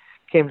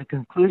came to the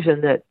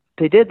conclusion that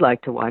they did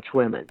like to watch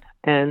women,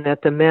 and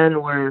that the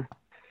men were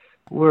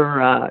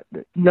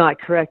not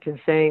correct in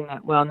saying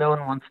that, well, no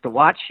one wants to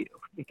watch you,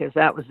 because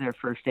that was their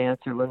first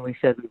answer when we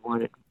said we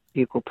wanted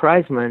equal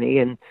prize money.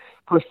 And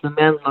of course the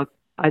men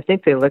I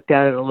think they looked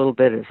at it a little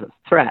bit as a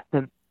threat.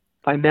 And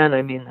by men,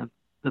 I mean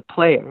the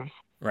players.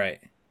 Right.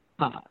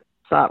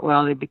 Thought,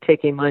 well, they'd be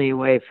taking money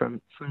away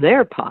from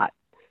their pot.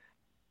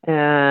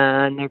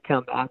 And their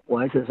comeback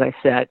was, as I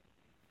said,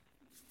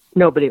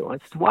 nobody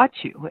wants to watch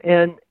you.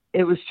 And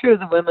it was true,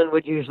 the women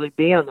would usually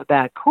be on the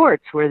back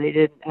courts where they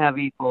didn't have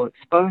equal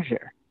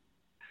exposure.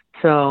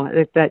 So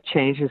if that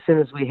changed, as soon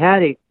as we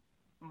had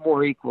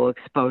more equal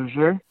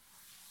exposure,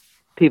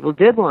 people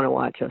did want to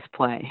watch us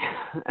play.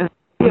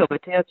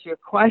 But to answer your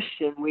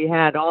question,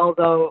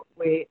 although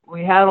we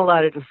had a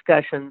lot of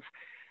discussions,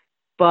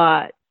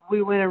 but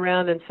we went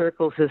around in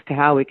circles as to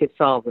how we could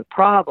solve the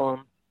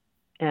problem.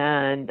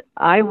 And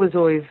I was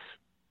always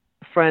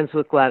friends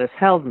with Gladys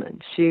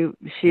Heldman.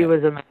 She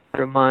was a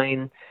mentor of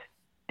mine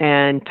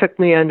and took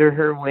me under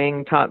her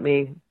wing, taught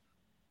me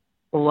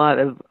a lot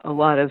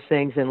of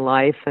things in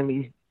life. I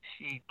mean,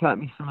 she taught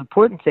me some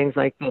important things,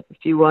 like that if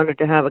you wanted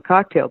to have a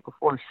cocktail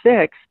before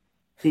 6,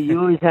 you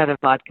always had a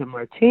vodka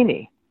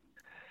martini.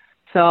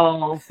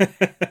 So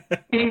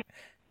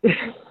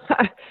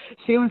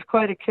she was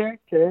quite a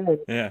character,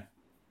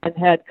 and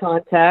had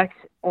contacts,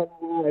 and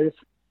was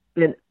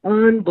an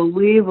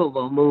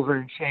unbelievable mover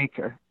and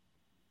shaker.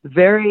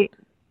 Very,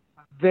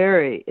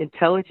 very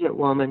intelligent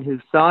woman who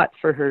thought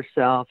for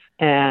herself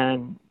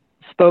and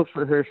spoke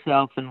for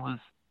herself, and was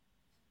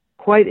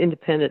quite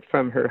independent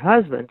from her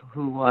husband,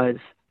 who was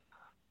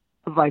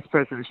a vice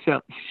president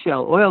of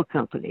Shell Oil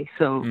Company.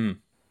 So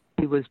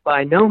he was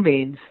by no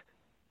means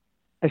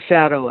a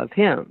shadow of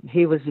him.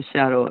 He was a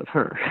shadow of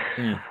her.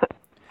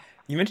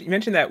 You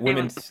mentioned that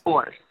women's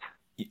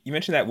You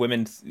mentioned that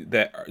women's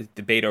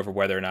debate over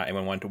whether or not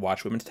anyone wanted to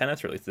watch women's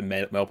tennis, or at least the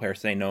male players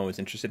saying no one was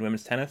interested in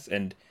women's tennis.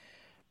 And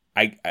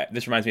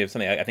this reminds me of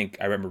something I think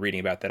I remember reading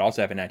about that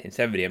also happened in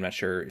 1970. I'm not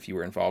sure if you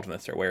were involved in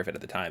this or aware of it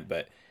at the time,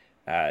 but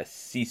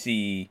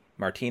Cece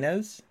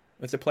Martinez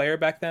was a player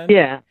back then.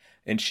 Yeah.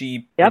 And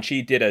she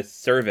did a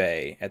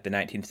survey at the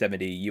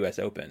 1970 U.S.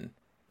 Open,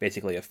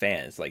 basically of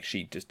fans. Like,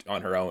 she just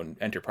on her own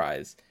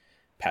enterprise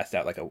passed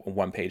out like a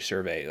one-page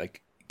survey,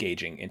 like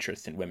gauging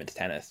interest in women's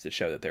tennis to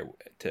show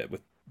that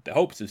with the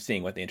hopes of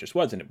seeing what the interest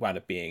was, and it wound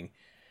up being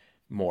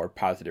more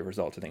positive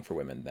results, I think, for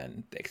women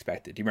than they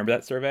expected. Do you remember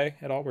that survey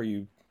at all?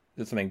 Is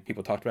it something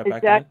people talked about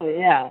back then? Exactly,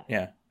 yeah.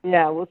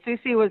 Yeah, well,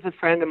 Cece was a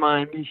friend of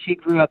mine. She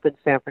grew up in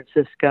San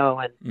Francisco,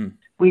 and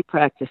we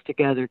practiced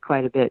together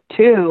quite a bit,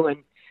 too.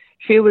 And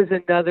she was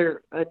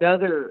another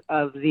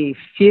of the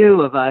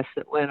few of us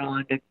that went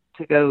on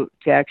to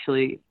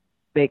actually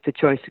make the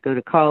choice to go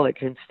to college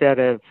instead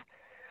of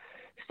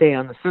stay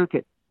on the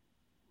circuit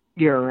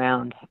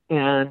year-round.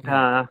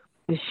 And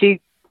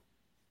she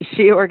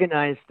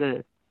organized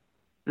the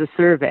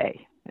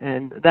survey,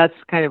 and that's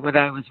kind of what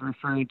I was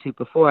referring to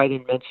before. I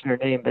didn't mention her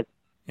name,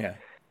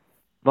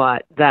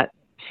 but that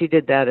she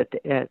did that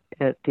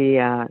at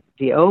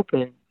the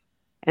Open,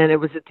 and it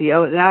was at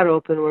that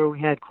Open where we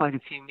had quite a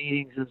few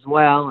meetings as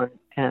well,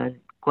 and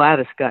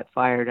Gladys got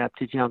fired up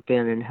to jump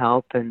in and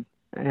help, and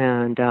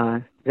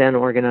then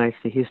organized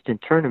the Houston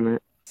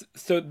tournament.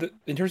 So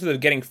in terms of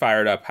getting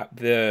fired up,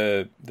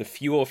 the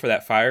fuel for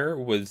that fire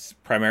was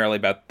primarily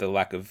about the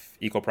lack of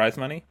equal prize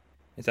money.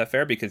 Is that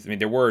fair? Because, I mean,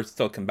 there were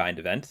still combined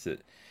events at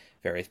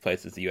various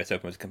places. The U.S.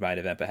 Open was a combined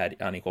event, but had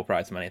unequal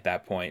prize money at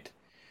that point.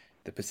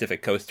 The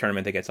Pacific Coast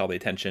tournament that gets all the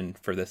attention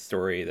for this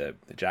story, the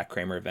Jack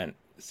Kramer event,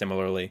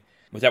 similarly.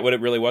 Was that what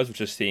it really was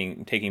just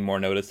taking more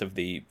notice of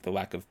the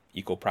lack of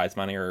equal prize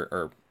money,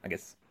 or I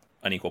guess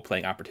unequal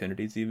playing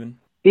opportunities even?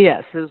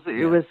 Yes,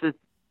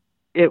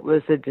 it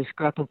was a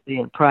discrepancy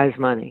in prize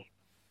money.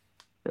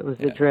 It was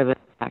a driven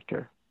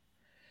factor.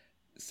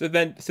 So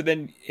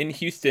then in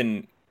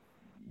Houston,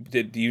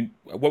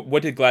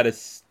 what did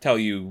Gladys tell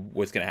you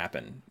was going to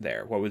happen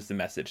there? What was the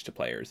message to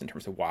players in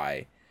terms of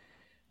why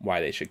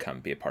they should come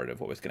be a part of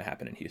what was going to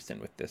happen in Houston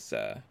with this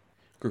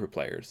group of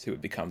players who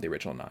would become the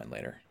original 9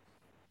 later?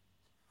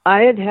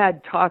 I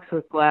had talks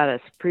with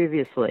Gladys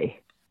previously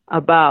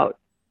about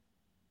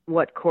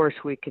what course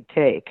we could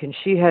take, and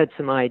she had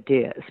some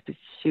ideas. But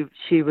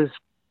she was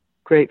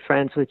great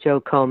friends with Joe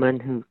Coleman,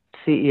 who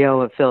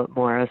CEO of Philip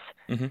Morris,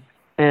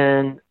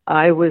 and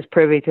I was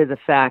privy to the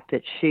fact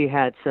that she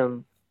had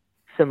some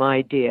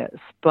ideas.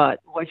 But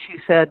what she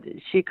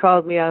said, she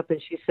called me up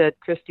and she said,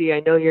 "Christy,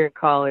 I know you're in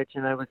college,"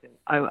 and I was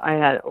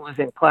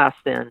in class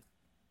then.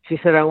 She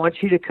said, "I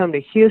want you to come to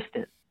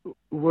Houston.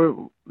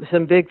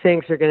 Some big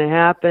things are going to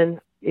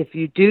happen. If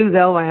you do,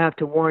 though, I have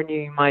to warn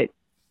you,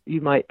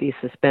 you might be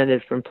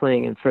suspended from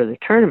playing in further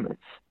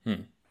tournaments."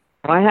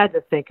 I had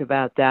to think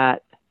about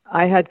that.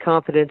 I had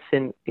confidence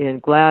in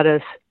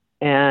Gladys,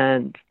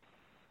 and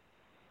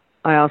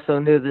I also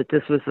knew that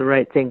this was the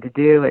right thing to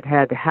do. It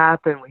had to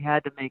happen. We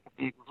had to make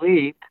a big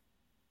leap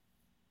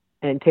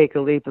and take a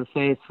leap of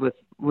faith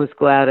with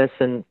Gladys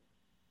and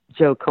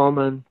Joe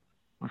Coleman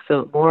or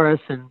Philip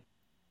Morris. And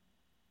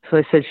so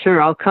I said,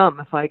 "Sure, I'll come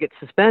if I get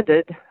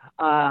suspended."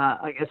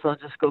 I guess I'll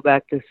just go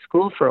back to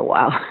school for a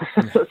while.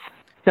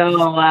 So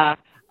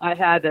I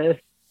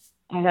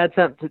had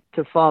something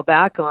to fall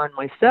back on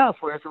myself,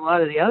 whereas a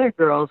lot of the other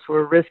girls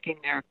were risking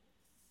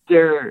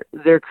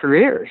their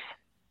careers.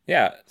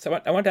 Yeah, so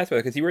I wanted to ask about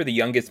it because you were the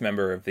youngest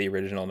member of the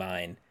original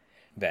nine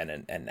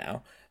then and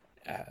now,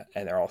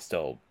 and they're all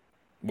still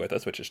with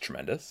us, which is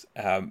tremendous.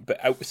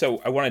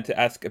 So I wanted to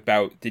ask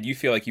about: did you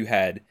feel like you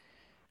had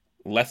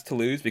less to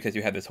lose because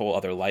you had this whole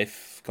other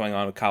life going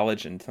on with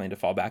college and something to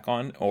fall back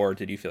on, or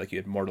did you feel like you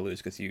had more to lose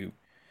because you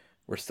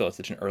were still at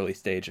such an early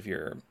stage of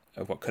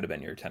what could have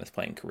been your tennis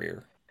playing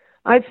career?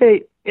 I'd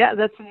say, yeah,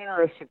 that's an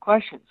interesting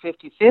question,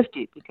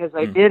 50-50, because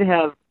I did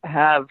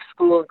have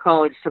school and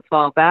college to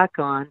fall back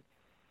on.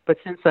 But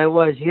since I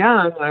was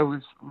young, I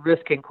was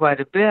risking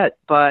quite a bit.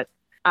 But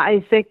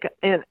I think,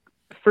 and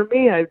for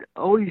me, I've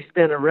always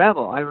been a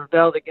rebel. I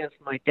rebelled against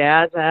my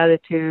dad's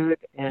attitude,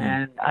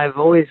 and I've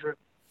always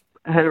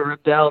had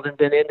rebelled and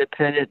been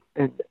independent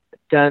and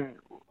done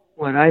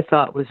what I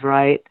thought was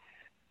right.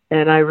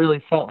 And I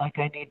really felt like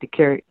I need to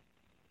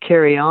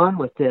carry on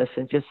with this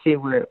and just see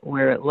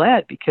where it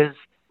led, because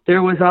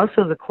there was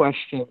also the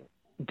question,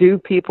 do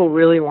people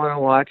really want to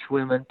watch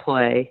women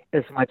play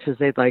as much as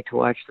they'd like to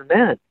watch the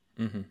men?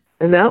 Mm-hmm.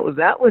 And that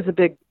was a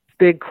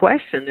big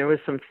question. There was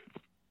some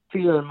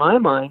fear in my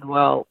mind,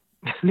 well,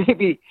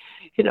 maybe,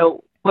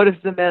 what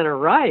if the men are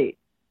right?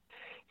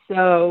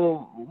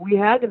 So we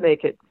had to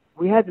make it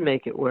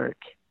work.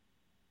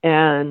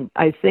 And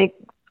I think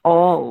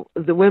all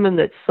the women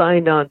that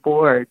signed on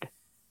board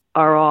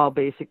are all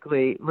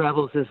basically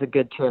rebels is a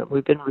good term.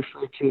 We've been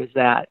referred to as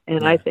that.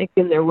 And I think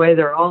in their way,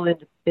 they're all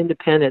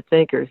independent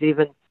thinkers.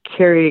 Even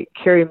Carrie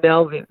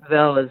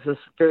Melville is this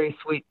very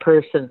sweet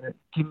person,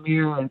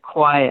 demure and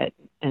quiet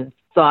and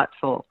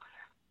thoughtful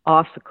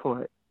off the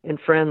court and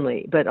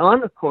friendly. But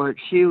on the court,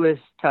 she was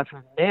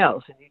tougher than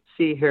nails, and you'd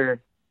see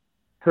her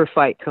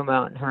fight come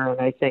out in her.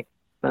 And I think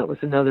that was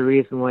another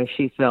reason why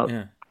she felt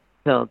to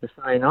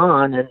sign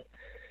on. And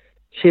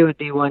she would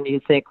be one you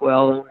think,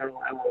 well,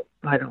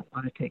 I don't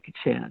want to take a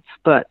chance.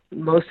 But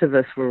most of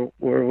us were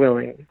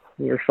willing.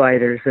 We were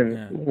fighters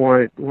and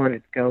wanted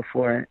to go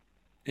for it.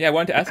 Yeah, I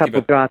wanted to ask you about.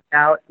 A couple dropped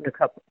out, and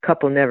a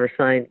couple never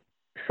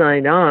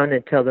signed on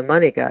until the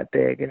money got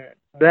big, and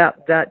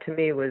that to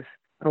me was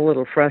a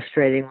little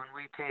frustrating when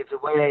we paved the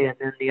way, and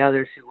then the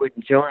others who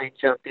wouldn't join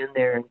jumped in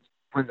there, and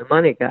when the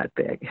money got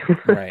big,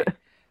 right?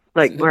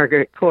 Like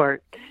Margaret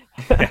Court.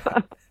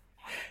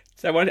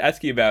 So I wanted to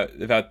ask you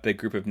about the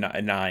group of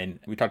nine.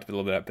 We talked a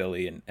little bit about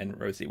Billy and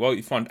Rosie. Well,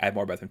 you want to add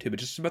more about them too, but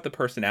just about the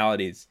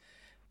personalities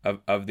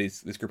of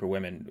this group of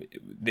women.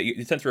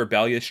 You sense a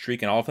rebellious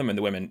streak in all of them, and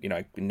the women,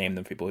 I can name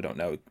them for people who don't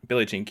know: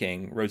 Billie Jean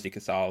King, Rosie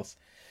Casals,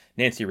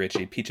 Nancy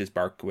Ritchie, Peaches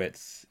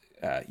Barkowitz,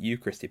 you,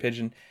 Christy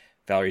Pigeon,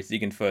 Valerie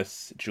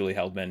Ziegenfuss, Julie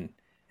Heldman,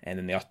 and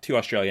then the two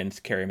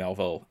Australians, Carrie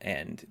Melville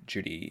and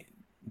Judy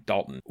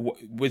Dalton.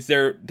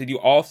 Did you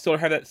all still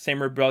have that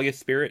same rebellious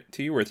spirit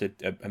to you, or is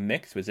it a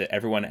mix? Was it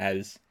everyone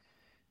as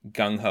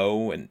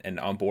gung-ho and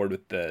on board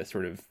with the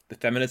sort of the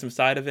feminism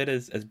side of it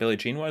as Billie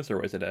Jean was, or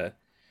was it a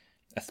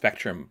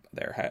spectrum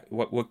there?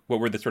 What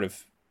were the sort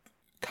of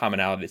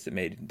commonalities that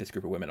made this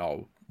group of women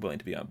all willing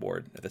to be on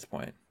board at this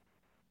point?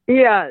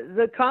 Yeah,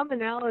 the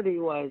commonality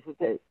was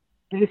that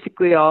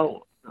basically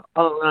all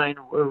nine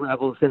were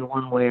rebels in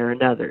one way or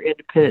another,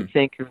 independent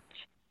thinkers,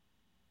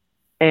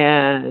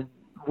 and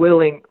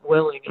willing,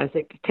 I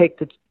think, to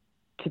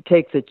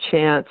take the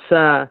chance.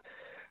 Val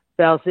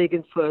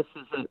Ziegenfuss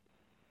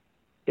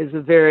is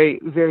a very,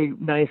 very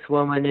nice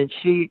woman, and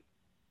she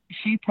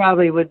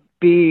probably would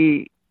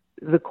be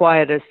the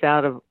quietest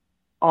out of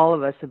all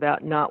of us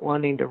about not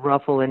wanting to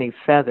ruffle any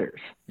feathers.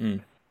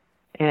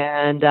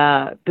 And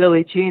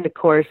Billie Jean, of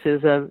course,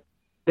 is a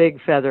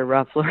big feather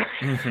ruffler,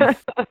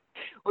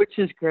 which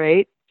is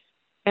great.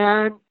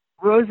 And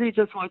Rosie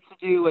just wants to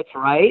do what's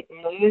right,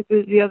 and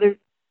the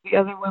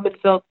other women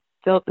felt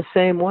the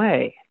same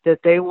way, that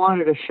they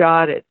wanted a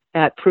shot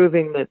at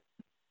proving that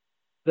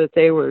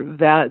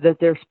that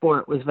their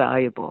sport was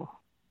valuable.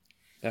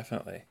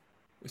 Definitely.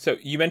 So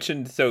you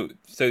mentioned so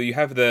you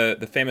have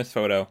the famous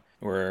photo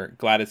where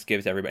Gladys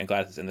gives everybody, and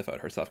Gladys is in the photo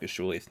herself because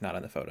Julie's not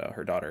in the photo.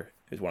 Her daughter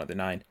is one of the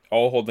nine,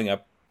 all holding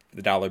up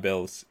the dollar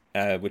bills,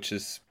 which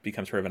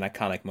becomes sort of an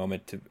iconic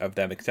moment of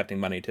them accepting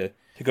money to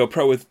go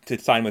pro to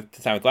sign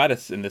with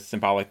Gladys in this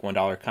symbolic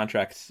 $1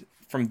 contracts.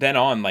 From then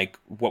on, like,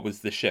 what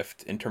was the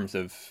shift in terms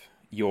of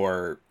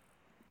your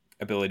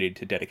ability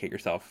to dedicate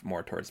yourself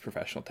more towards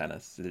professional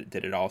tennis?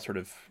 Did it all sort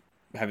of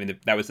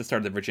that was the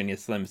start of the Virginia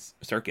Slims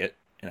circuit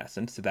in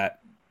essence?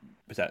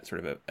 Was that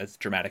sort of as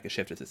dramatic a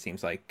shift as it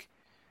seems like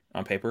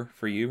on paper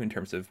for you in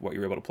terms of what you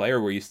were able to play, or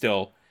were you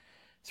still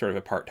sort of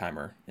a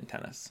part-timer in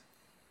tennis?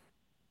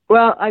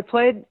 Well, I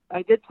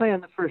did play on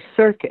the first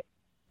circuit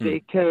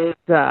because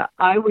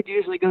I would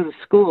usually go to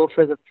school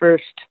for the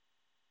first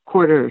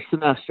quarter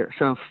semester.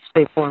 So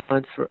say 4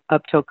 months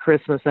up till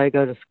Christmas, I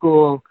go to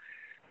school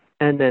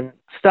and then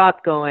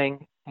stop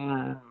going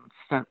and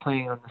start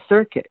playing on the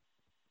circuit.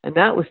 And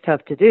that was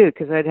tough to do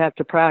because I'd have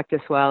to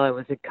practice while I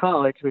was at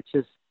college, which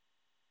is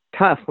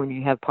tough when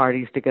you have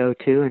parties to go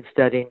to and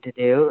studying to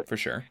do. For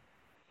sure.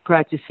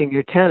 Practicing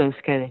your tennis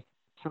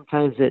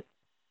sometimes it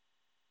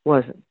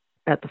wasn't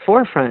at the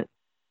forefront.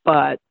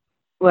 But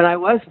when I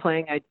was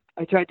playing, I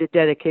tried to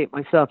dedicate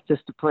myself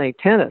just to playing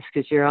tennis,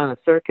 because you're on a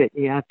circuit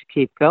and you have to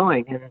keep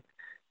going. And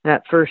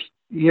that first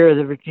year of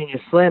the Virginia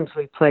Slims,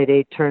 we played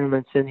 8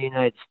 tournaments in the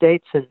United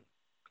States, and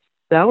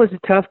that was a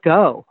tough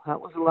go.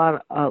 That was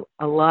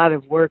a lot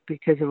of work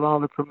because of all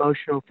the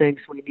promotional things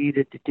we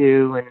needed to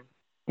do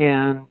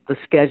and the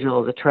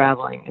schedule, the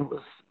traveling.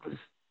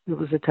 It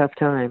was a tough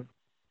time.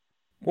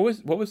 What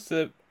was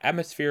the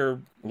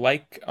atmosphere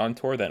like on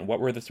tour then? What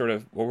were the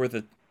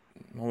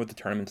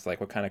tournaments like?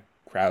 What kind of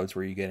crowds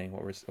were you getting?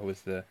 What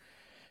was the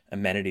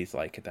amenities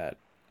like at that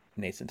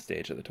nascent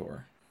stage of the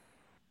tour?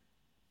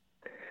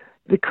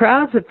 The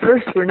crowds at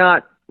first were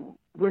not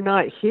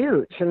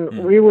huge,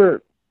 and we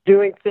were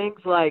doing things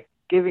like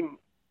giving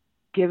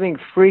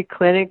free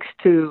clinics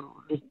to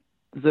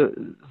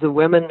the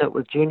women that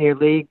were junior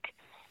league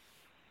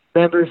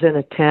members in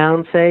a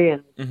town, say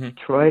in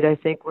Detroit, I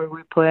think, where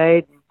we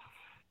played,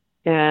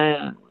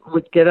 and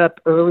would get up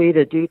early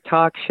to do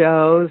talk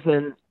shows.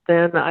 And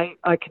then I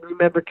can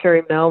remember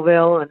Carrie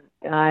Melville, and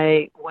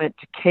I went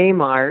to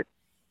Kmart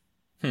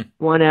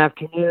one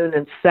afternoon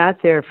and sat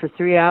there for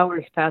 3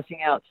 hours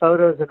passing out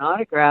photos and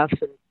autographs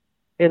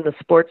in the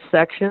sports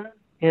section.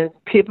 And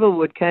people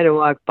would kind of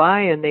walk by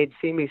and they'd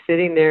see me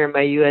sitting there in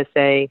my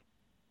USA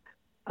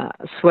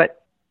sweat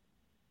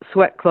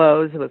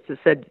clothes, which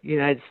said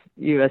United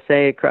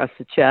USA across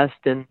the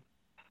chest, and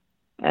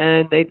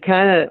they'd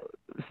kind of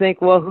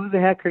think, well, who the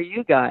heck are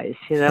you guys?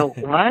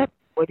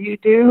 What do you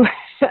do?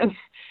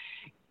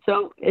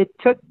 So it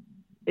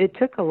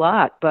took a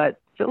lot, but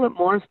Philip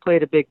Morris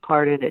played a big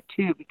part in it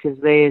too, because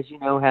they, as you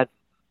know, had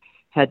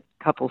a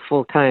couple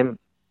full-time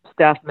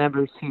staff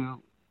members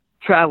who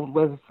traveled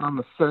with us on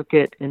the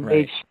circuit and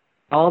made sure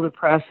all the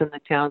press in the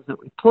towns that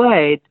we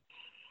played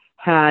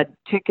had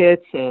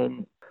tickets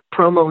and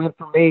promo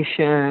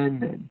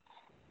information and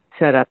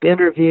set up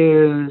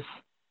interviews.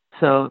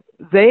 So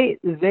they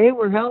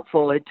were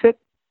helpful. It took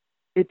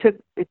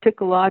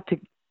a lot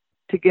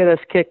to get us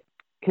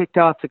kicked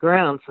off the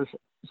ground,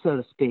 so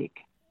to speak.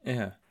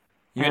 Yeah.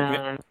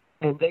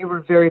 And they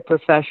were very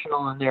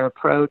professional in their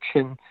approach.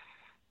 And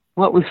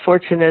what was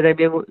fortunate, I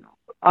mean,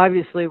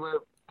 obviously we're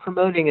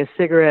promoting a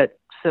cigarette,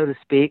 so to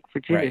speak,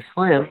 Virginia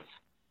Slims.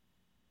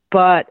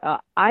 But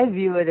I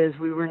view it as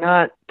we were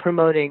not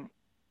promoting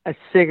a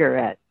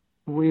cigarette.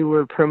 We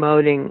were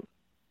promoting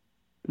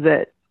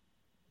that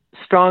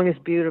strong is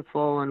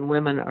beautiful and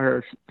women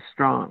are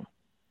strong.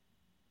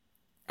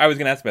 I was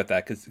going to ask about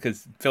that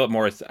because Philip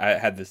Morris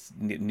had this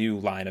new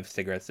line of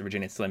cigarettes, the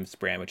Virginia Slims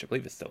brand, which I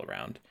believe is still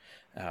around.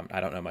 I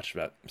don't know much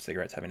about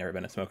cigarettes, having never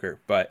been a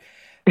smoker, but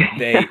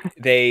they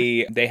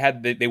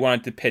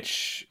wanted to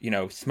pitch,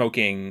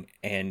 smoking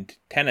and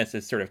tennis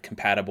as sort of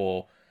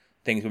compatible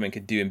things women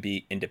could do and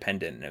be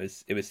independent. And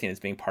it was seen as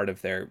being part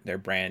of their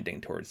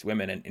branding towards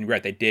women. And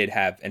they did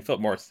have, and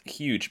Philip Morris,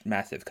 huge,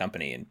 massive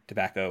company in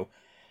tobacco,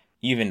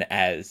 even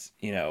as,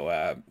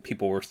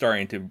 people were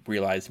starting to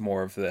realize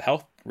more of the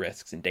health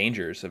risks and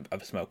dangers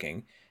of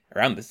smoking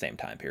around the same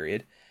time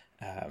period.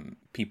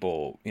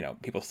 People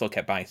still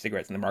kept buying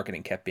cigarettes and the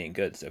marketing kept being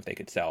good. So if they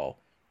could sell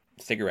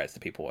cigarettes to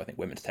people, I think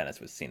women's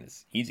tennis was seen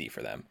as easy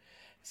for them.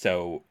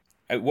 So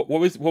what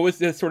was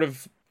the sort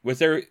of, was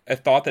there a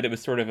thought that it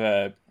was sort of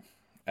a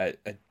I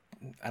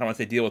don't want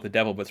to say deal with the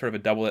devil, but sort of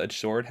a double-edged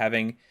sword,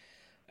 having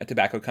a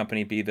tobacco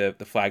company be the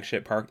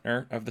flagship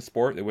partner of the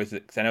sport?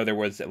 Because I know there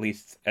was, at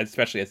least,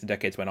 especially as the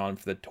decades went on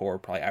for the tour,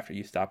 probably after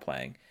you stopped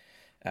playing,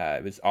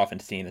 it was often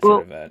seen as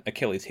sort of an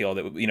Achilles heel,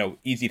 that,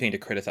 easy thing to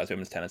criticize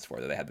women's tennis for,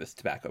 that they had this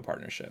tobacco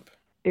partnership.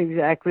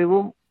 Exactly.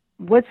 Well,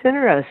 what's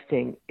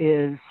interesting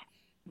is,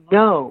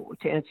 to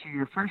answer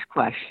your first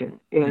question,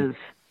 is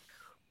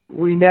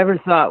we never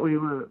thought we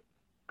were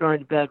going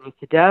to bed with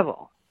the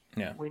devil.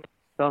 Yeah. We never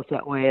felt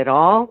that way at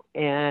all.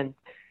 And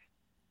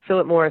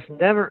Philip Morris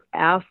never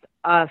asked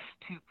us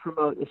to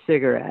promote a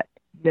cigarette.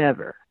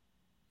 Never.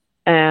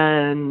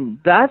 And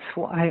that's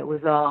why it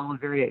was all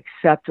very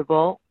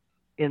acceptable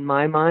in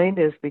my mind,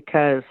 is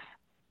because,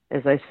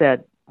 as I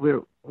said,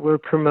 we're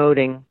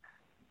promoting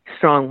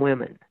strong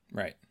women.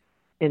 Right.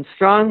 And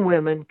strong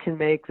women can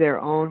make their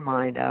own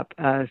mind up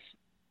as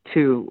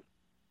to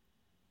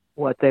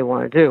what they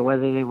want to do,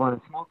 whether they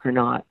want to smoke or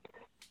not.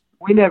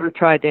 We never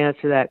tried to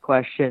answer that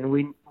question.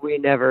 We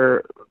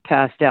never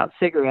passed out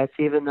cigarettes,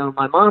 even though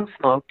my mom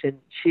smoked, and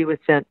she was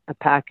sent a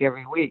pack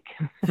every week.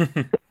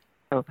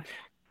 So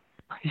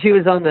she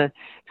was on the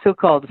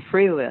so-called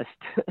free list.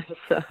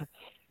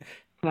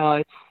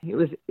 So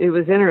it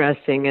was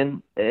interesting.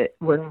 And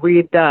when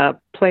we'd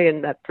play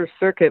in that first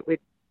circuit, we'd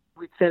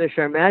finish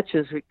our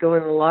matches. We'd go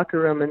in the locker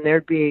room, and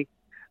there'd be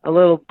a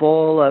little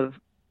bowl of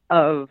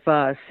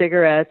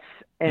cigarettes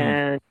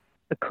and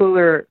a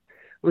cooler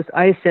with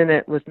ice in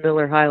it with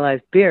Miller High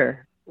Life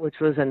beer, which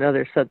was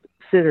another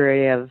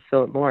subsidiary of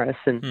Philip Morris.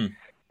 And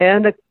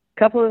a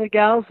couple of the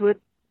gals would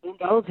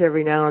indulge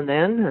every now and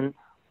then, and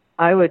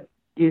I would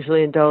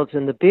usually indulge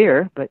in the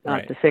beer, but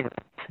not the cigarettes.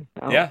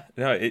 So, Yeah,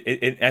 no,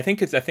 I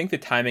think I think the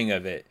timing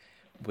of it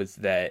was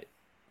that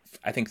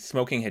I think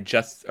smoking had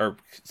just, or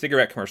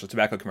cigarette commercials,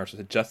 tobacco commercials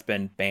had just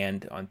been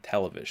banned on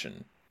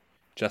television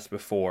just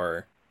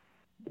before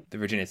the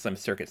Virginia Slim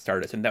circuit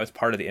started, and that was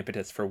part of the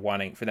impetus for them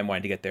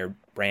wanting to get their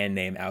brand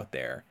name out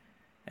there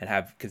and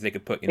have, because they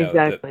could put,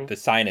 exactly. the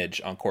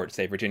signage on court,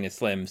 say Virginia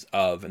Slims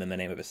of, and then the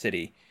name of a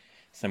city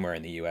somewhere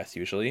in the U.S.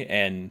 usually,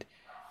 and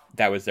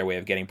that was their way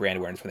of getting brand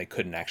awareness when they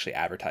couldn't actually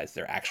advertise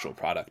their actual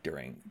product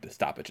during the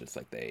stoppages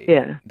like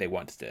Yeah. they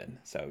once did.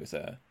 So it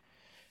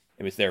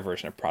was their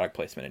version of product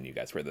placement, and you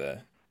guys were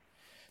the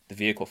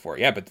vehicle for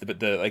it. Yeah, but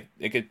the like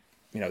it could,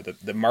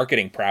 the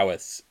marketing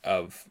prowess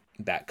of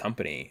that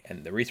company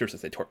and the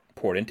resources they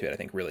poured into it, I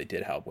think really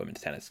did help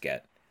women's tennis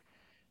get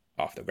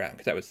off the ground,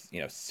 because that was,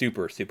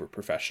 super super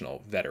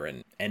professional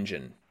veteran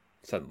engine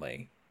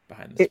suddenly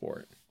behind the It,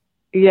 sport.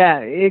 yeah,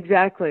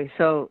 exactly.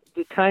 So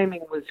the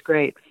timing was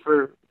great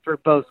for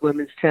both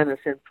women's tennis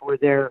and for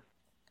their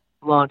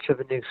launch of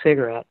a new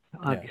cigarette.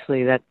 Yeah.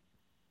 Obviously, that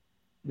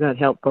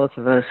helped both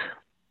of us.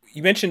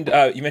 You mentioned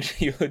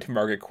you alluded to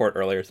Margaret Court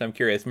earlier, so I'm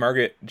curious.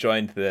 Margaret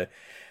joined the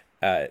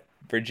uh,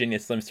 Virginia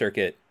Slim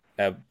Circuit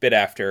a bit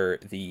after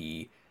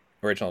the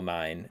original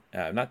nine,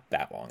 not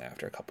that long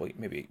after, a couple,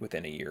 maybe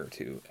within a year or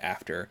two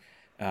after.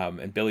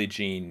 And Billie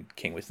Jean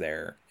King was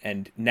there.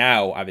 And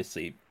now,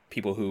 obviously,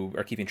 people who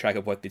are keeping track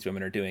of what these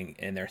women are doing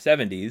in their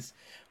 70s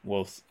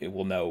will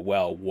know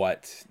well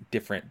what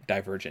different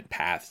divergent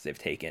paths they've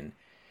taken,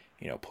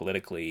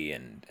 politically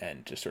and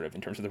just sort of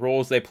in terms of the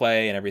roles they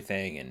play and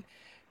everything. And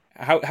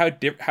how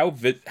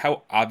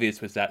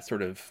obvious was that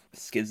sort of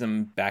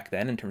schism back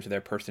then in terms of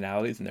their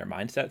personalities and their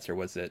mindsets, or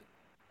was it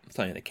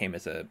something that came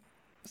as a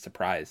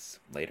surprise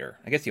later?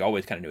 I guess you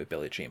always kind of knew with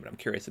Billie Jean, but I'm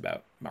curious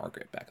about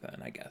Margaret back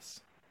then, I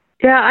guess.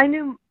 Yeah, I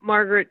knew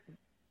Margaret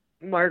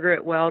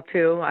well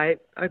too. I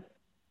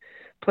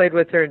played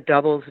with her in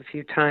doubles a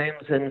few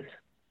times and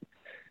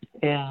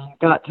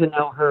got to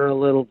know her a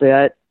little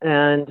bit.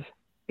 And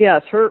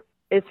yes,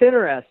 it's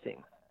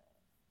interesting.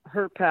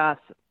 Her path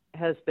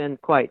has been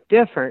quite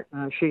different.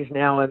 She's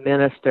now a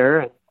minister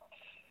and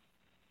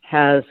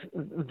has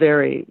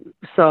very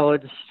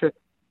solid, strict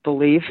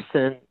beliefs,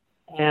 and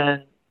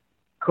of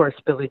course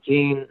Billie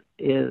Jean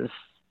is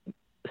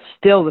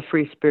still the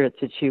free spirit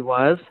that she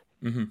was.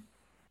 Mm-hmm.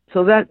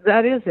 So that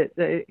is it.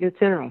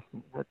 It's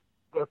interesting.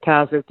 Their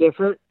paths are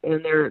different,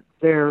 and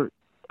they're.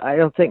 I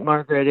don't think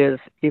Margaret is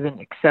even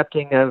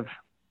accepting of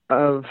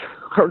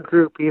our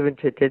group even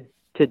to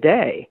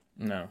today.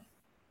 No.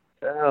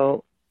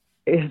 So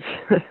it's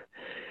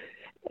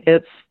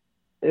it's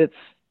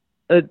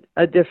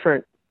a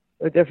different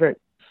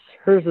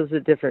hers is a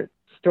different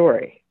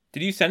story.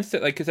 Did you sense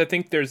that, like, because I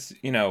think there's,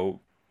 a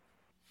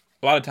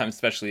lot of times,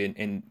 especially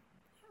in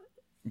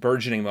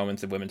burgeoning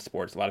moments of women's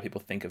sports, a lot of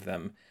people think of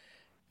them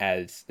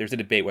as, there's a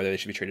debate whether they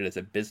should be treated as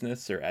a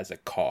business or as a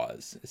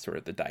cause, is sort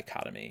of the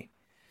dichotomy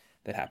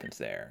that happens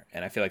there.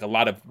 And I feel like a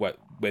lot of what,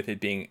 with it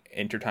being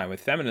intertwined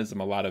with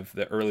feminism, a lot of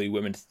the early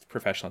women's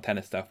professional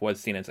tennis stuff was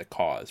seen as a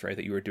cause, right?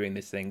 That you were doing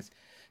these things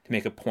to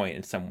make a point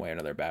in some way or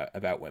another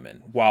about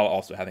women, while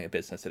also having a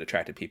business that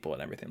attracted people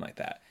and everything like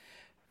that.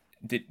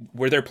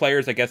 Were there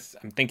players, I guess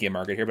I'm thinking of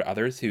Margaret here, but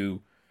others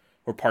who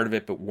were part of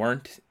it but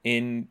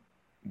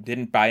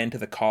didn't buy into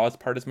the cause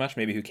part as much,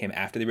 maybe who came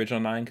after the original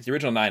nine? Because the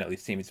original nine at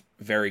least seems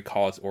very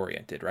cause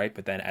oriented, right?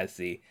 But then as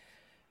the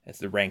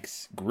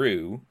ranks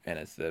grew and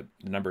as the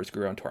numbers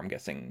grew on tour, I'm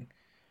guessing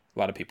a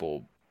lot of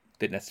people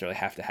didn't necessarily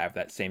have to have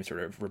that same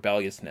sort of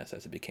rebelliousness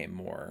as it became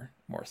more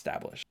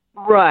established.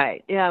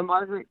 Right. Yeah.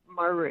 Margaret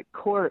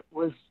Court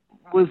was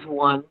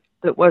one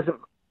that wasn't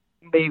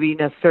maybe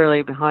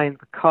necessarily behind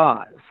the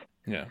cause.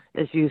 Yeah.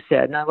 As you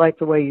said, and I like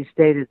the way you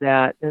stated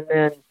that. And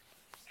then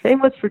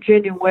same with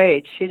Virginia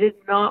Wade. She did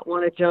not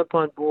want to jump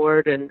on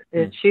board, and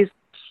she's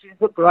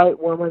a bright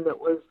woman that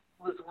was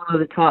one of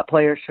the top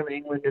players from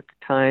England at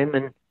the time,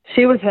 and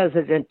she was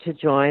hesitant to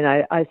join.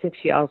 I think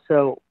she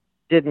also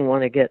didn't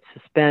want to get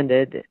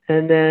suspended.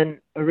 And then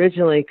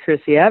originally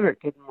Chrissy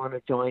Everett didn't want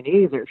to join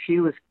either.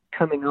 She was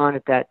coming on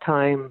at that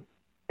time,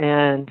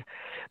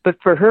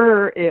 but for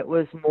her it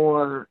was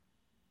more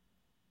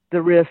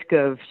the risk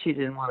of, she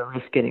didn't want to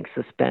risk getting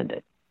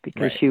suspended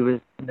because Right. she was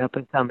an up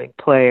and coming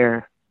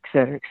player, et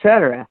cetera, et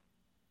cetera.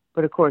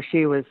 But of course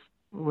she was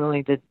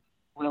willing to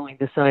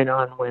sign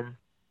on when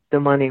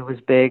the money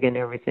was big and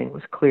everything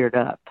was cleared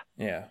up.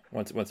 Yeah.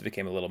 Once it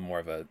became a little more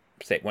of a,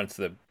 say, once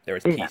there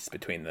was Yeah. peace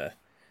between the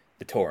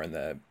tour and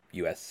the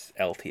US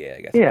LTA,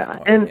 I guess. Yeah. At that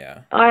point. And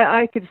Yeah.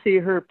 I could see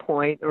her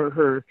point,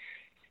 or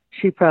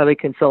she probably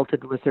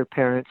consulted with her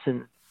parents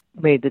and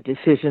made the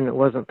decision it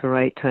wasn't the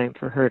right time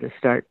for her to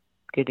start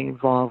getting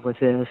involved with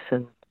this,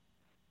 and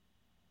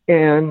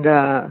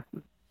the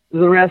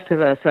rest of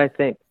us, I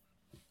think,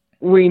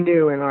 we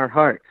knew in our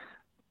hearts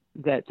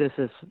that this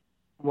is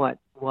what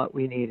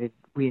we needed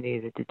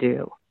to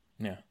do.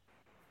 Yeah.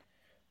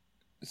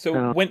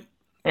 So when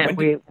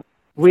we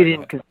sorry,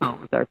 didn't consult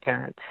with our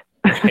parents.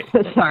 Right.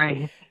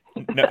 Sorry.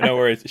 No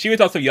worries. She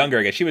was also younger,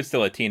 I guess. She was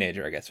still a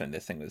teenager, I guess, when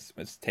this thing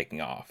was taking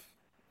off,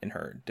 in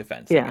her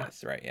defense, Yeah. I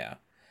guess, right? Yeah.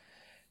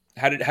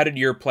 How did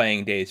your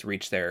playing days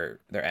reach their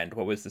end?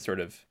 What was the sort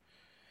of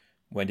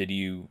when did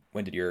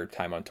your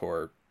time on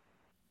tour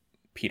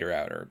peter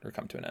out or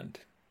come to an end?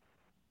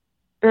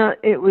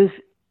 It was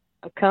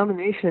a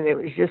combination.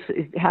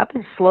 It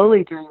happened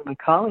slowly during my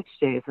college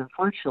days.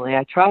 Unfortunately,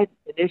 I tried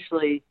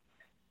initially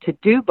to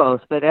do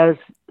both, but as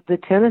the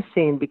tennis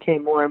scene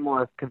became more and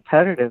more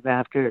competitive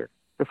after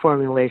the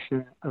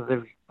formulation of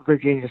the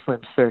Virginia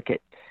Slim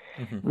circuit,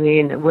 Mm-hmm. I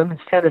mean,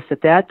 women's tennis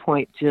at that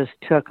point just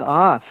took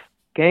off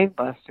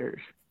gangbusters.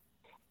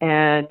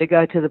 And it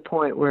got to the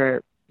point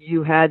where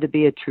you had to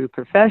be a true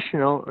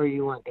professional or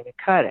you weren't going to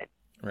cut it.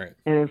 Right.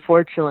 And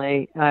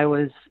unfortunately,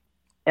 and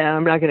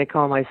I'm not going to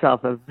call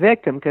myself a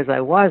victim because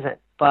I wasn't,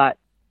 but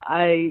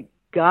I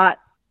got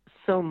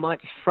so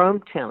much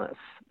from tennis.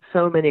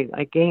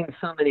 I gained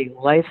so many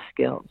life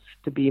skills,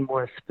 to be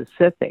more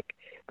specific,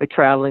 by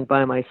traveling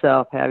by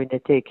myself, having to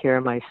take care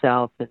of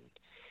myself, and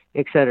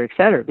et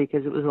cetera,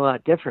 because it was a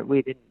lot different.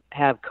 We didn't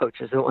have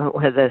coaches that went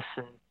with us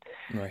and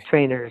Right.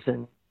 trainers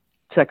and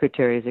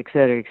secretaries, et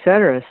cetera, et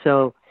cetera.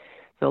 So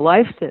the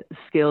life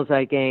skills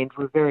I gained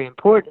were very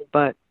important.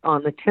 But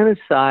on the tennis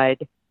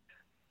side,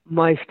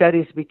 my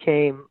studies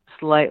became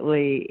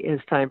slightly,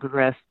 as time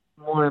progressed,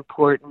 more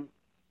important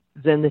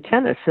than the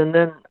tennis. And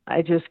then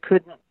I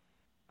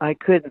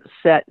couldn't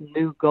set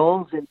new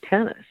goals in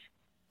tennis.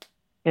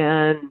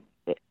 And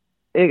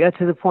it got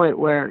to the point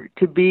where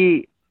to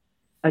be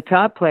a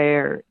top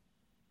player,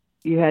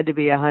 you had to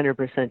be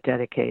 100%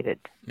 dedicated.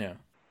 Yeah.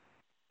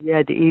 You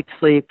had to eat,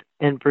 sleep,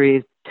 and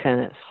breathe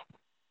tennis.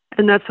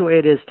 And that's the way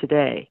it is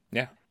today.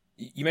 Yeah.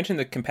 You mentioned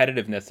the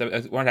competitiveness.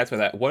 I wanted to ask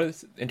about that. What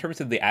is, in terms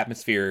of the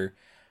atmosphere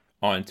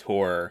on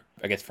tour,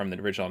 I guess from the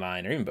original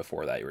nine or even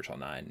before that original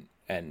nine,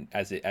 and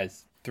as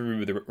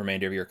through the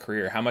remainder of your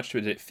career, how much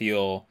did it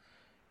feel,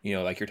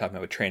 like you're talking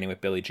about with training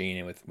with Billie Jean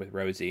and with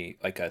Rosie,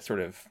 like a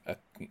sort of a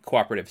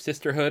cooperative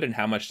sisterhood, and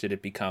how much did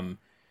it become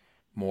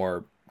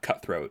more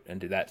cutthroat, and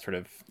did that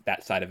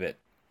side of it,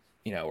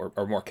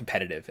 or more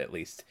competitive at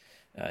least,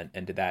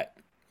 and did that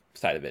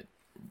side of it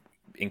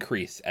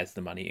increase as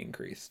the money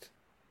increased?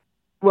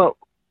 Well,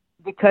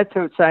 the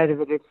cutthroat side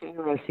of it, it's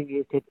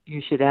interesting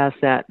you should ask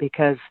that,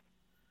 because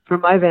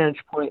from my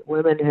vantage point,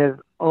 women have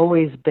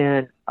always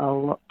been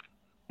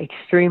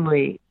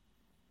extremely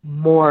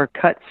more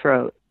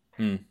cutthroat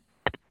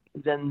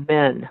than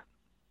men.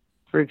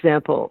 For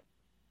example,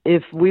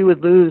 if we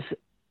would lose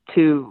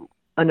to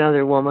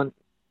another woman,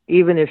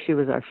 even if she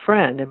was our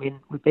friend, I mean,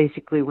 we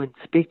basically wouldn't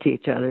speak to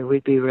each other.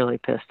 We'd be really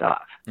pissed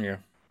off. Yeah.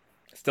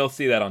 Still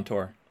see that on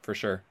tour, for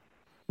sure.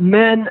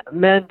 Men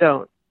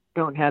don't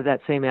have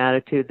that same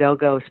attitude. They'll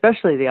go,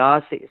 especially the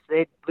Aussies,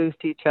 they'd lose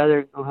to each other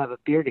and go have a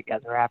beer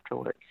together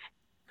afterwards.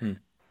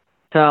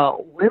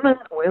 So women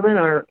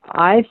are,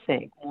 I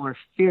think, more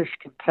fierce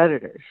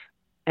competitors.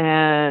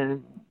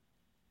 And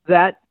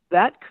that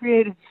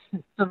created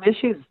some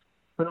issues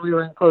when we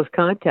were in close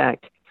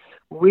contact.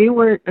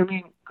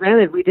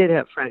 Granted, we did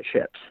have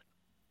friendships.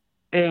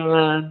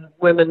 And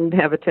women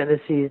have a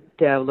tendency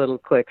to have little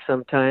cliques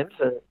sometimes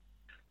and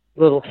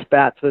little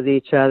spats with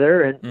each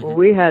other. And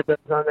we had those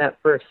on that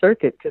first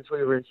circuit because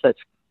we were in such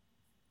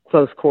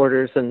close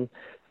quarters. And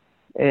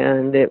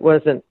it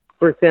wasn't,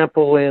 for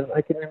example,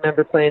 I can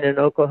remember playing in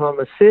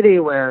Oklahoma City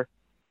where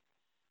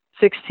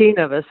 16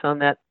 of us on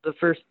the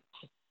first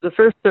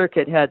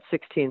circuit had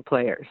 16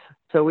 players.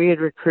 So we had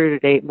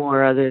recruited 8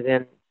 more other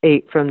than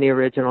 8 from the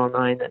original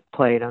 9 that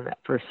played on that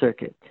first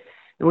circuit.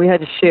 And we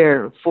had to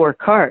share 4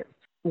 cards.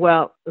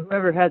 Well,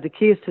 whoever had the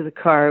keys to the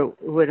car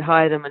would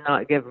hide them and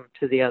not give them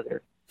to the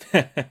other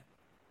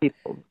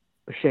people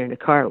we're sharing a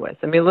car with.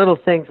 I mean, little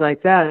things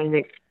like that, I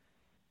think,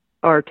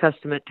 are a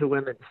testament to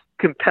women's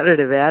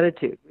competitive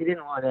attitude. We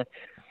didn't want to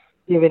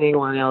give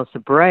anyone else a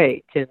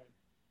break. And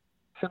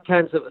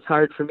sometimes it was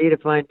hard for me to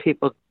find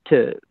people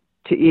to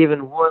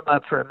even warm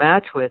up for a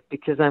match with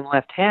because I'm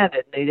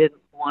left-handed, and they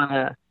didn't want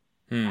to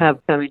have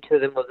coming to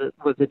them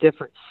with a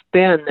different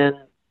spin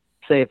than,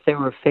 say, if they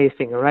were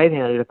facing a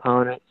right-handed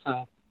opponent.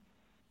 So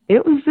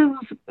it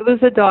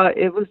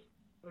was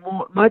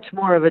much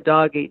more of a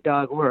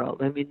dog-eat-dog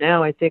world. I mean,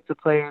 now I think the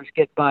players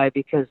get by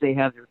because they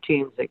have their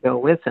teams that go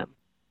with them.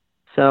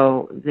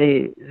 So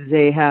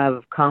they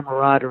have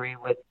camaraderie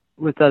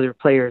with other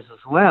players as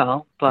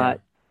well,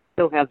 but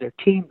still have their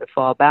team to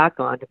fall back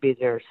on to be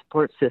their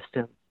support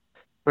system,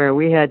 where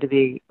we had to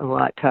be a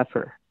lot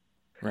tougher.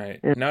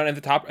 Right. No, and at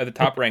the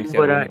top ranks, the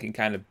other women can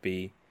kind of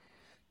be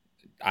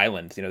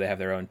islands. They have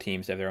their own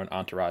teams, they have their own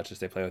entourages,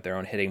 they play with their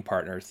own hitting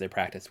partners they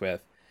practice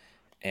with,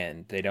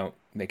 and they don't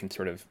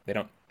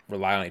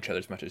rely on each other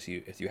as much as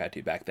you had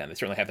to back then. They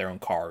certainly have their own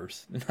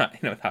cars,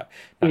 not car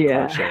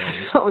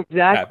sharing. Oh, exactly.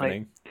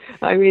 Happening.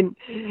 I mean,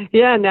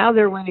 yeah, now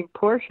they're winning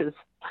Porsches.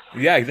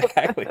 Yeah,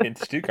 exactly. In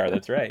Stuttgart,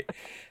 that's right.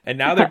 And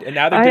now they're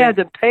I had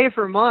to pay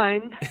for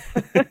mine.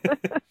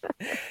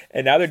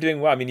 And now they're doing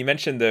well. I mean, you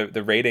mentioned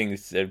the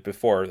ratings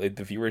before, like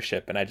the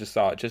viewership, and I just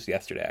saw it just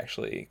yesterday,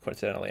 actually,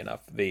 coincidentally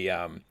enough.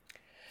 The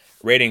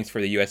ratings for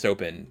the U.S.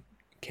 Open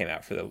came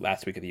out for the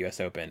last week of the U.S.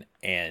 Open,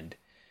 and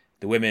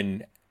the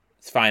women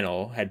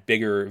final had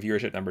bigger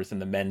viewership numbers than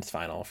the men's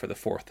final for the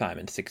fourth time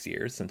in 6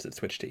 years since it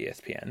switched to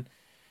ESPN.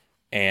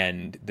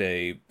 And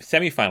the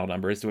semifinal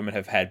numbers, the women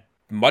have had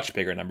much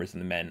bigger numbers than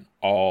the men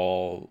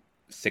all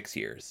 6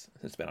 years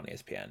since it's been on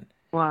ESPN.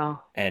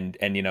 Wow. And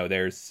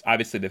there's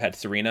obviously they've had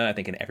Serena, I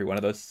think, in every one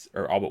of those,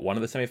 or all but one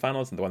of the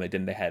semifinals, and the one they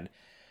didn't, they had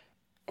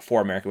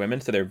 4 American women.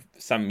 So there are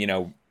some,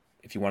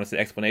 if you want to say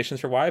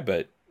explanations for why,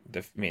 but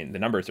the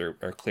numbers are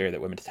clear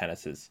that women's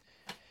tennis is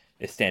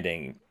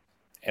standing,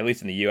 at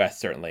least in the U.S.,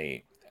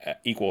 certainly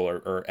equal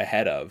or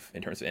ahead of,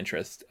 in terms of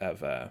interest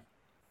of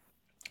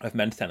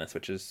men's tennis,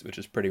 which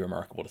is pretty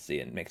remarkable to see,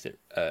 and makes it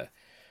a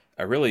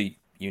really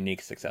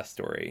unique success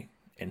story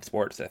in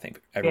sports. I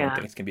think everyone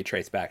thinks can be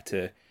traced back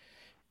to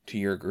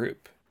your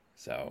group.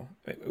 So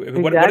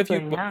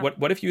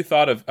what if you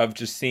thought of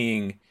just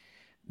seeing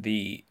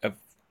of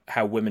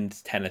how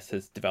women's tennis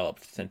has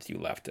developed since you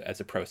left as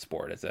a pro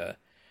sport, as a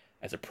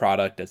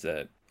product, as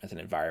an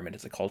environment,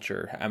 as a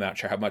culture? I'm not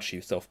sure how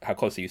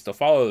closely you still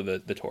follow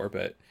the tour,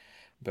 but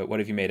what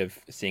have you made of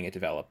seeing it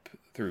develop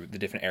through the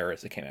different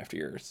eras that came after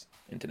yours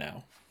into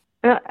now?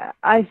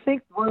 I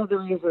think one of the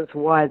reasons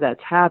why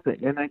that's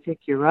happened, and I think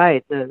you're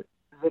right, the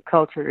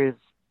culture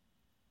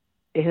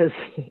is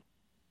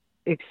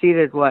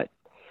exceeded what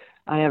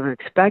I ever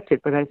expected.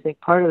 But I think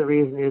part of the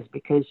reason is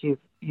because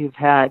you've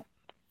had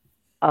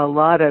a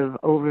lot of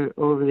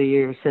over the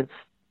years, since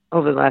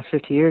over the last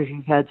 50 years,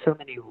 you've had so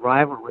many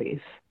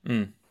rivalries.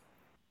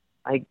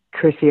 Like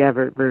Chrissy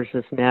Evert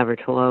versus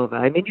Navratilova.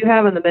 I mean, you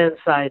have on the men's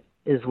side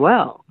as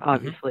well,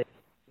 obviously.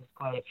 There's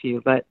quite a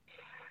few, but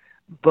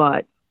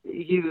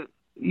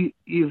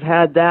you've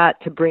had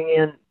that to bring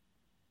in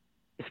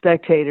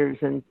spectators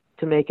and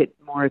to make it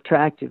more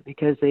attractive,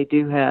 because they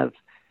do have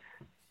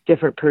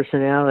different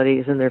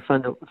personalities, and they're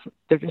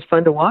just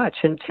fun to watch.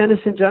 And tennis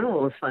in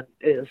general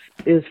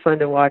is fun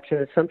to watch, and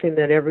it's something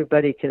that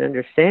everybody can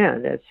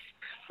understand.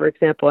 For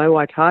example, I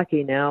watch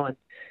hockey now, and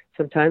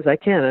sometimes I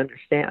can't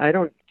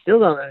understand. Still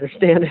don't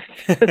understand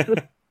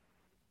it.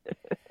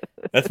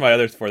 That's my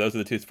other sport. Those are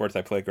the two sports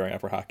I played growing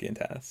up, were hockey and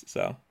tennis.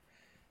 So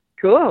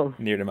cool.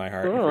 Near to my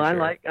heart. Cool. Sure.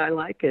 I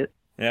like it.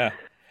 Yeah.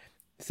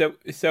 So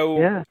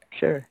yeah,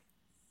 sure.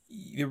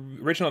 The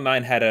original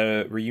 9 had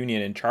a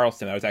reunion in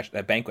Charleston. I was actually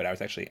at a banquet. I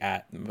was actually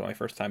at my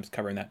first times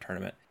covering that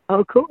tournament.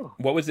 Oh, cool.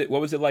 What was it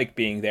like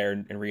being there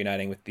and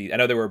reuniting with I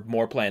know there were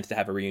more plans to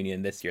have a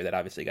reunion this year that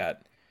obviously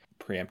got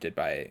preempted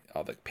by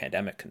all the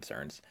pandemic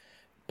concerns.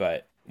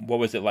 But what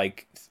was it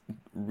like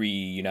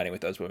reuniting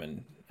with those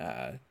women?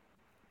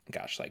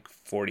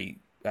 40.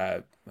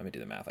 Let me do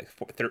the math.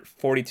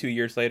 42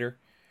 years later.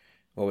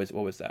 What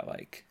was that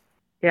like?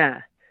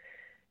 Yeah.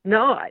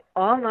 No,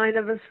 all 9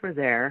 of us were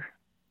there,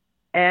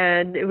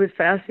 and it was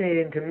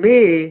fascinating to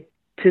me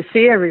to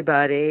see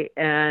everybody,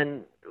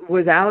 and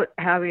without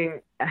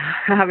having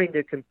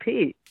to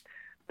compete,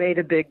 made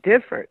a big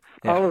difference.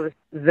 Yeah. All of us,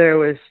 there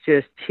was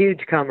just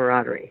huge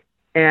camaraderie,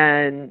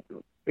 and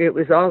it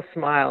was all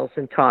smiles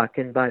and talk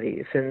and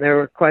buddies. And there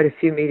were quite a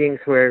few meetings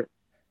were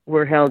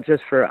held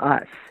just for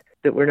us,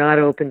 that were not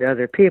open to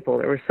other people.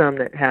 There were some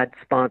that had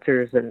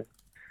sponsors and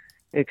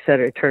et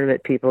cetera,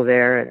 tournament people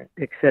there, and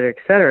et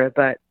cetera.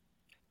 But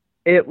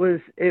it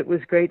was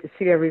great to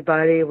see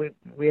everybody.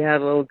 We had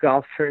a little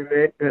golf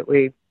tournament that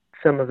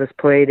some of us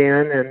played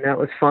in, and that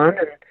was fun.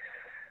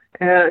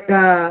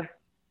 And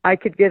I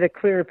could get a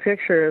clearer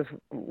picture of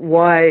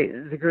why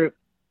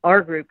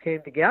our group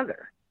came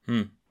together.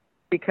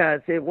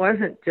 Because it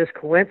wasn't just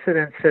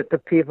coincidence that the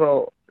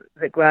people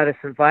that Gladys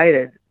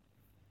invited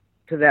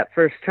to that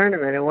first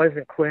tournament, it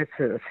wasn't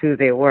coincidence who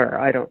they were,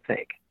 I don't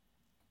think.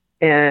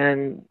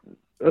 And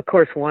of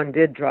course, one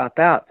did drop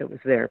out that was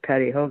there.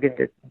 Patty Hogan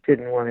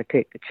didn't want to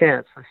take the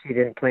chance, so she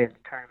didn't play in the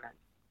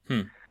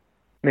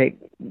tournament.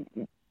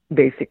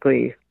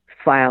 Basically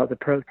filed a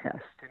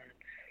protest. And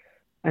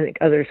I think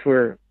others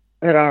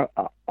had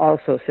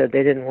also said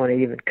they didn't want to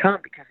even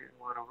come because they didn't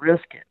want to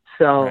risk it.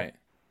 So right.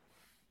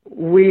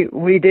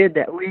 we did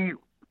that.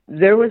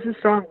 There was a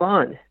strong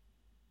bond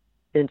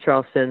in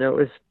Charleston. That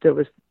was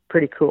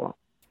pretty cool.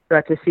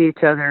 Got to see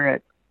each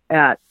other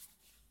at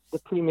the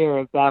premiere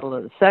of Battle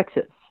of the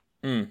Sexes.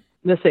 We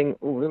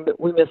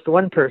missed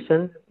one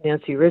person,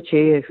 Nancy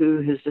Ritchie,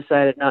 who has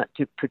decided not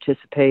to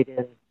participate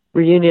in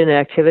reunion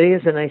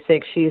activities, and I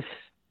think it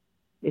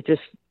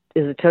just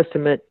is a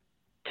testament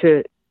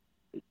to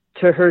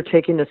her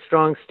taking a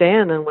strong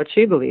stand on what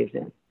she believes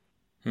in.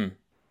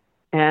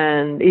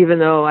 And even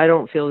though I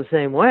don't feel the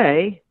same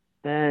way,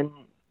 and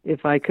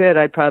if I could,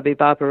 I'd probably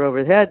bop her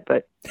over the head,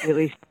 but at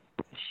least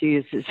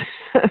she's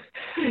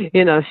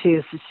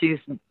she's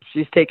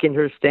taking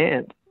her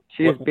stand.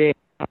 She's being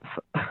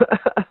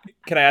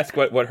Can I ask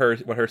what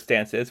her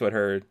stance is? What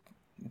her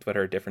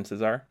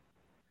differences are?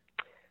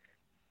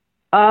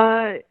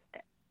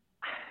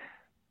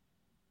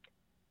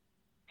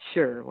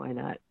 Sure, why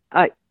not?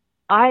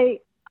 I'm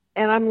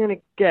going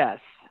to guess.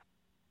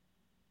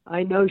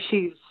 I know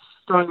she's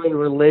strongly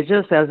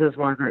religious, as is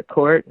Margaret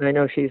Court, and I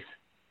know she's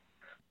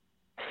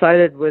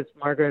sided with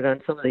Margaret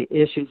on some of the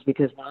issues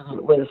because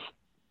Margaret was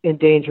in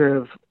danger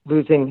of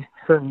losing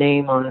her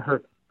name on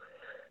her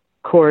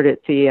court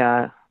at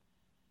the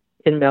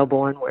in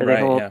Melbourne where they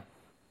Right. hold Yeah.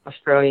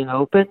 Australian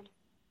Open.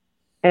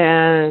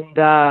 And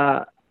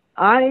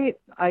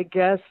I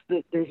guess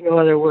that there's no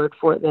other word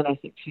for it than I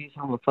think she's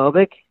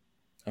homophobic,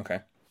 Okay.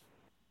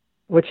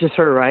 which is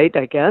her right,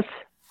 I guess.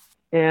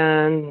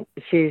 And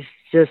she's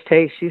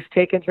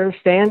taken her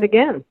stand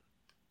again.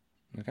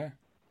 Okay.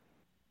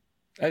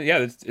 Yeah,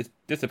 it's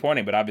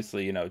disappointing, but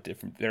obviously,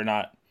 different. They're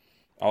not.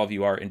 All of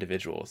you are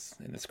individuals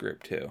in this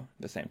group too.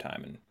 At the same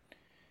time, and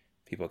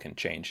people can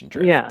change and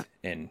Yeah, drift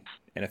in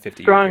a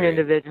 50-year strong period.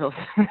 individuals.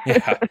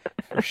 Yeah,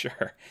 for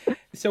sure.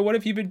 So, what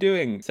have you been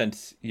doing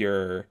since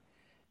your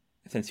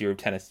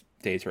tennis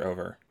days were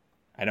over?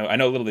 I know a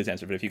little of these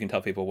answers, but if you can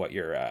tell people what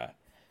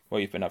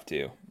you've been up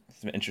to,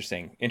 some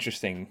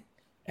interesting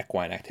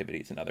equine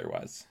activities and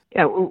otherwise.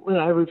 Yeah, when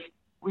I was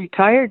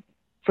retired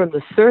from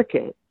the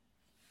circuit,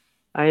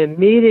 I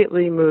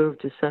immediately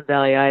moved to Sun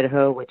Valley,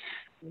 Idaho, which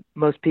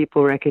most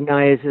people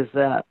recognize as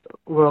the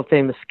world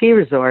famous ski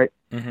resort.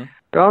 Mm-hmm.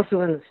 But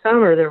also in the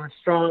summer, there were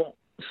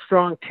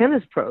strong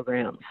tennis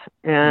programs,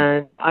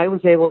 and I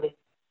was able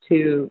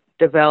to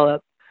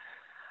develop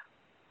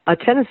a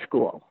tennis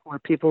school where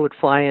people would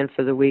fly in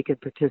for the week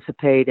and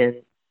participate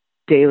in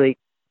daily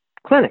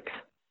clinics.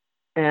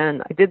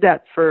 And I did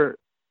that for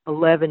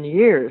 11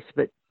 years,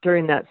 but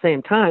during that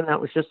same time,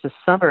 that was just a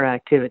summer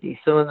activity.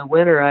 So in the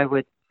winter, I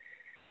would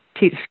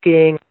teach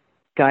skiing,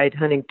 guide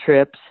hunting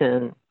trips,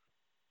 and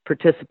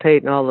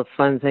participate in all the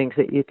fun things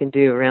that you can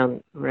do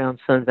around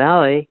Sun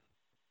Valley.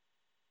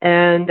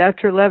 And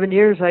after 11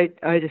 years,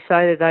 I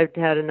decided I'd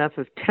had enough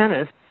of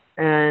tennis,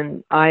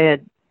 and I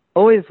had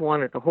always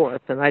wanted a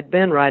horse, and I'd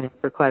been riding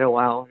for quite a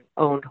while and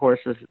owned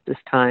horses at this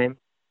time.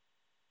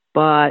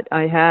 But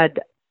I had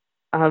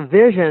a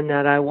vision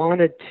that I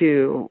wanted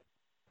to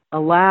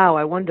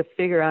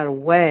figure out a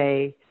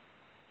way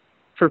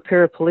for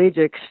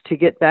paraplegics to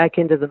get back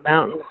into the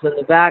mountains and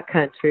the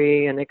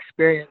backcountry and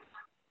experience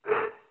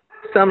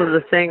some of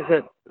the things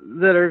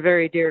that are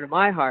very dear to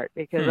my heart,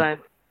 because I'm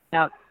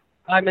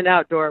an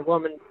outdoor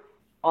woman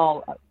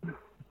all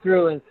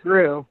through and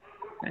through.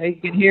 You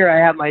can hear I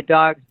have my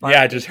dogs barking.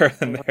 Yeah, I just heard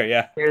them there.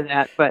 Yeah, hear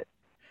that,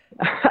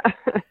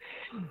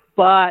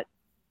 but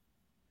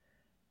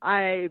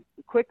I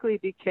quickly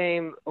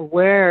became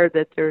aware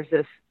that there's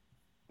this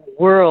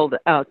world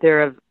out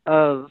there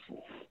of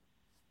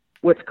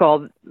what's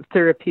called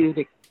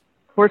therapeutic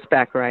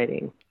horseback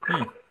riding.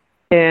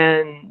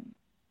 And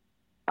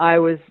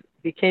I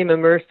became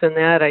immersed in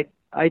that.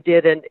 I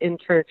did an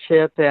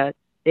internship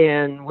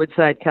in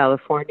Woodside,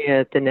 California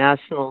at the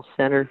National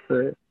Center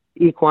for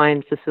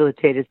Equine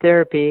Facilitated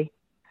Therapy,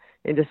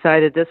 and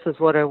decided this is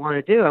what I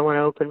want to do. I want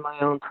to open my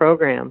own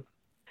program.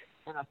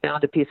 And I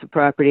found a piece of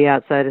property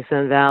outside of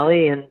Sun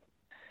Valley and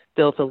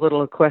built a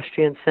little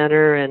equestrian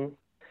center,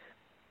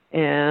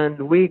 and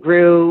we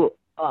grew.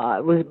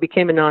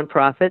 Became a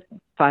nonprofit,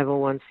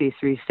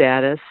 501c3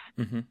 status,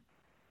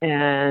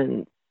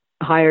 and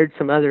hired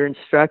some other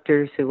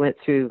instructors who went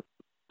through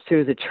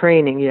the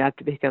training. You have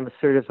to become a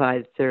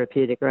certified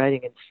therapeutic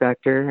riding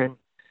instructor, and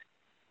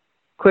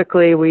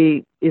quickly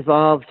we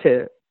evolved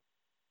to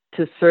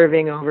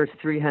serving over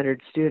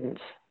 300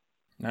 students.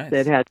 Nice.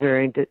 That had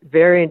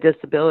varying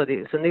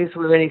disabilities. And these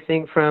were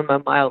anything from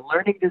a mild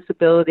learning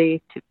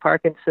disability to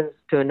Parkinson's,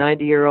 to a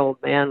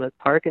 90-year-old man with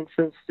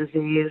Parkinson's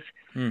disease,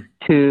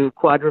 to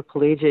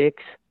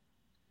quadriplegics,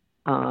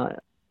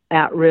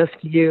 at-risk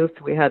youth.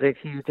 We had a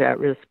huge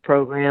at-risk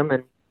program,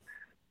 and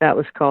that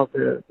was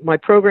my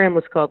program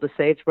was called the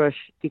Sagebrush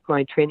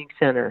Equine Training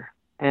Center.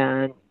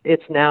 And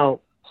it's now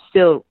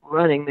still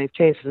running. They've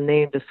changed the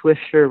name to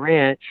Swiftshire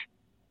Ranch,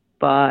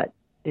 but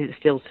it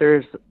still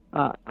serves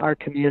our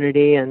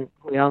community, and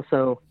we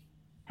also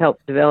help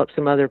develop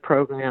some other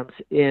programs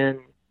in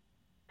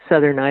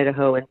southern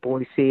Idaho and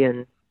Boise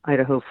and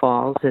Idaho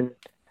Falls. And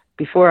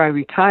before I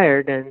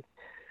retired, and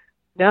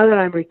now that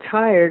I'm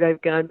retired,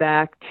 I've gone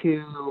back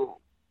to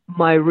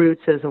my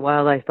roots as a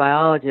wildlife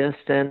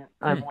biologist, and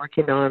I'm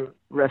working on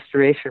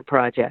restoration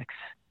projects,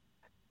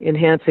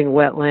 enhancing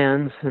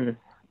wetlands, and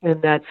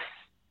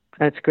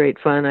that's great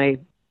fun.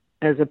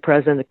 As a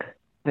present,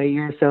 a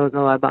year or so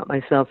ago, I bought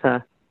myself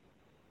a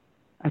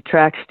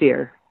track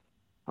steer,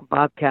 a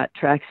bobcat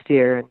track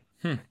steer,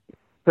 and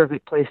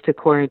perfect place to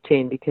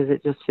quarantine because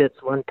it just fits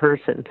one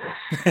person.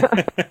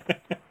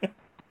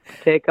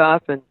 Take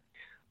off and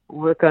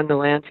work on the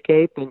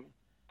landscape and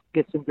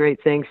get some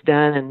great things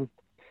done.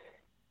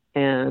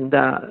 And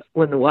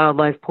when the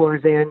wildlife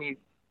pours in,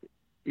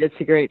 it's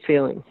a great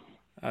feeling.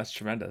 That's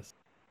tremendous.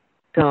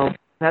 So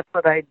that's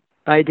what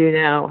I do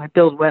now. I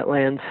build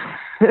wetlands.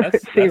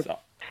 That's seems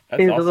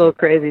awesome. A little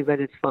crazy, but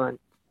it's fun.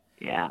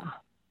 Yeah.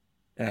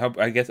 And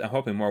I guess I'm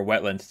hoping more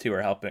wetlands too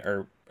are helping,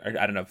 or I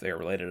don't know if they're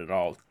related at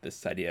all.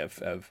 This idea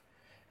of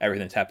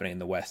everything that's happening in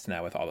the West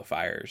now with all the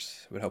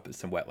fires. I would hope that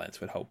some wetlands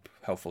would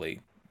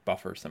hopefully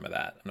buffer some of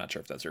that. I'm not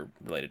sure if those are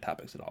related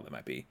topics at all. That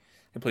might be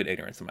complete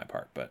ignorance on my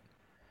part, but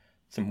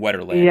some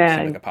wetter land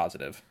seems like a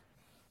positive.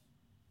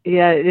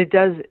 Yeah, it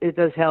does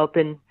help.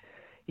 And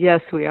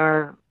yes, we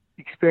are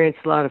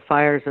experiencing a lot of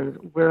fires,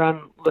 and where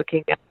I'm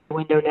looking at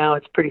window now,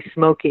 it's pretty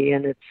smoky,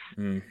 and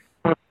it's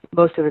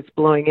most of it's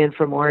blowing in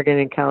from Oregon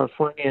and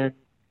California. And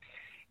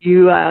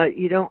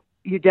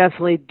you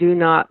definitely do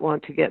not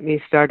want to get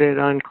me started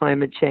on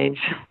climate change.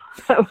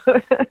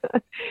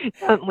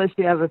 Unless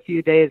you have a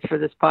few days for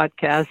this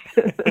podcast.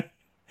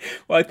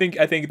 Well, I think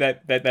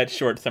that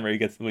short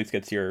summary at least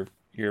gets your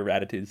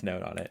attitude's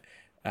note on it.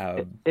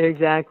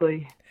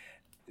 Exactly.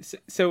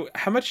 So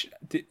how much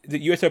the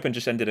U.S. Open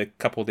just ended a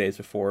couple days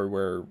before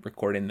we're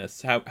recording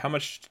this? How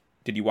much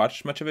did you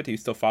watch? Much of it? Do you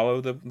still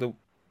follow the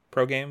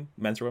pro game,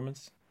 men's or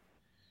women's?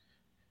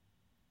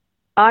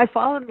 I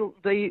followed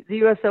the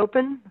U.S.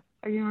 Open.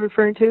 Are you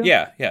referring to?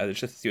 Yeah. It's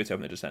just the U.S.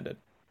 Open that just ended.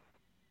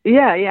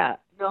 Yeah.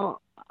 No,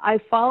 I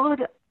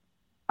followed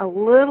a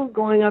little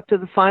going up to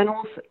the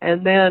finals,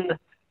 and then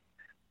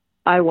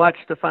I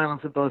watched the finals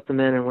of both the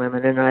men and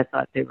women, and I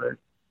thought they were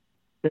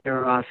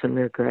awesome.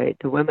 They're great.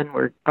 The women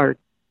are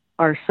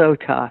so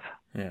tough.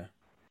 Yeah.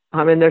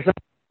 I mean,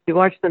 you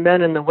watch the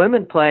men and the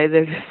women play,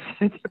 they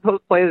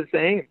both play the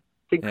same.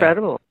 It's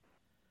incredible.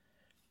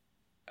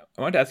 Yeah.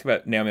 I wanted to ask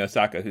about Naomi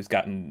Osaka, who's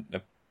gotten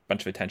a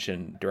bunch of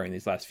attention during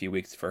these last few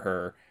weeks for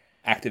her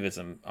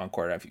activism on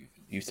court.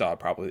 You saw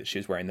probably that she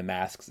was wearing the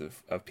masks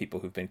of people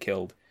who've been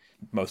killed,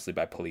 mostly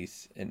by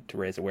police, and to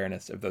raise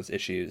awareness of those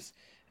issues.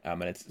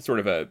 And it's sort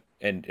of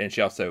and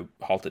she also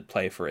halted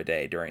play for a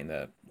day during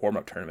the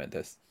warm-up tournament,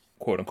 this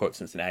quote-unquote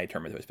Cincinnati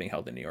tournament that was being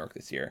held in New York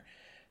this year.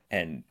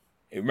 And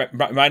it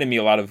reminded me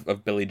a lot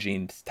of Billie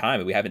Jean's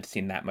time. We haven't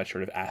seen that much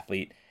sort of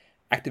athlete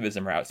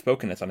activism or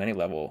outspokenness on any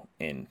level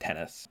in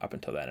tennis up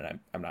until then.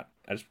 And I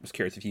just was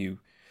curious if you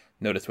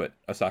noticed what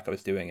Osaka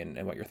was doing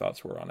and what your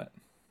thoughts were on it.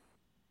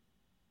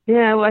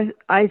 Yeah, well,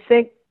 I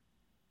think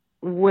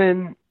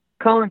when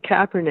Colin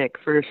Kaepernick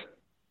first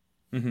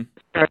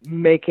started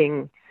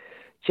making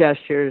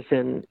gestures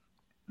and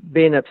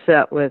being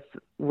upset with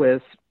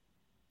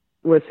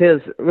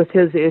his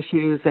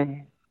issues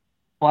and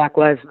Black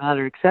Lives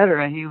Matter,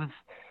 etc., he was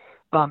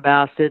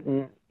bombasted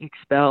and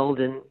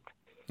expelled and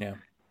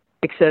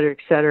et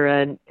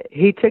cetera, and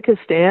he took a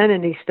stand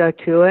and he stuck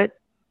to it,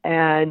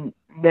 and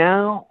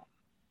now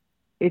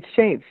it's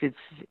changed.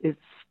 It's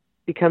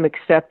become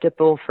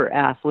acceptable for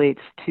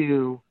athletes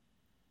to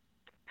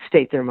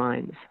state their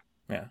minds.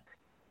 Yeah.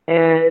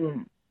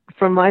 And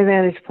from my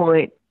vantage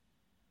point,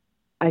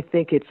 I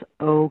think it's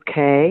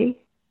okay.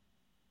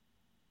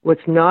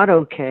 What's not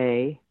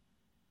okay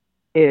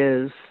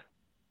is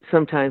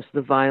sometimes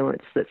the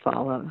violence that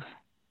follows.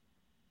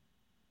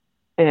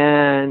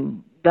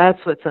 And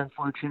that's what's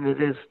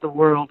unfortunate, is the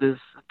world is,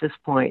 at this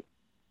point,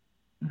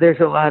 there's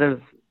a lot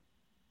of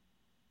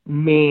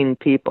mean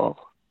people.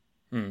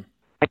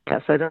 I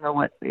guess I don't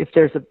know if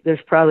there's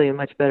probably a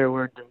much better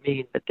word than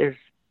mean, but there's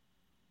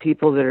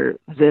people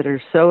that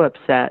are so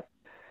upset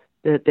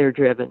that they're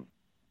driven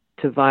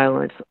to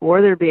violence,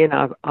 or they're being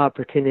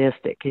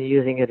opportunistic and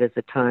using it as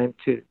a time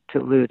to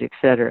loot,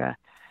 etc.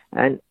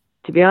 And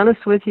to be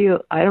honest with you,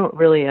 I don't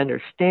really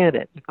understand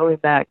it. Going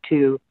back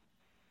to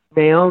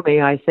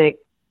Naomi, I think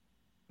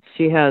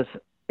she has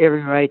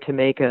every right to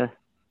make a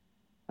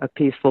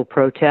peaceful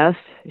protest.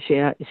 She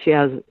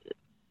has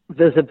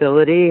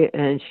visibility,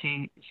 and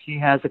she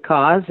has a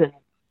cause,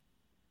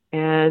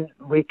 and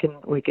we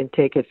can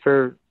take it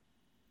for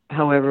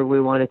however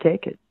we want to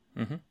take it.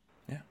 Mm-hmm.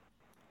 Yeah.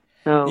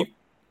 So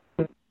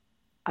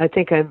I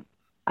think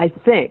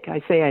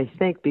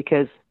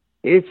because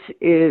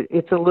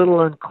it's a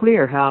little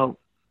unclear how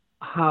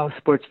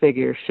sports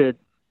figures should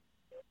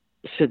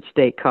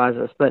state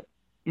causes, but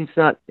it's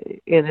not,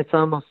 and it's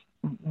almost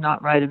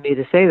not right of me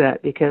to say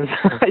that because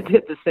I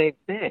did the same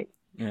thing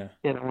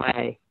in a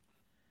way.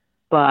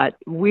 But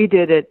we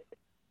did it,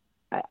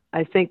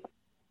 I think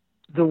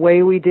the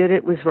way we did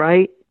it was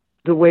right.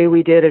 The way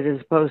we did it,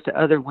 as opposed to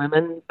other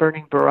women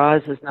burning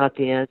bras, is not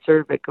the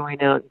answer, but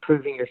going out and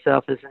proving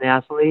yourself as an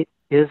athlete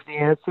is the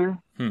answer.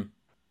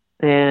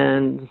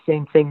 And the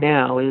same thing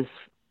now is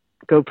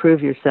go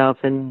prove yourself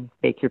and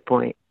make your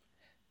point.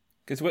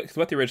 Because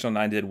what the original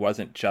nine did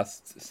wasn't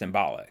just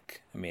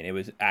symbolic. I mean, it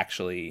was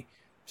actually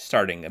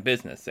starting a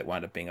business that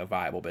wound up being a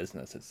viable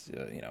business. It's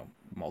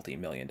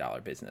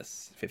multi-million-dollar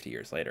business 50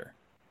 years later.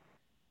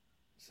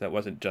 So it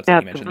wasn't just,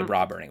 like you mentioned, the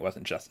bra burning. It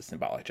wasn't just a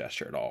symbolic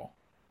gesture at all.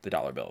 The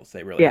dollar bills,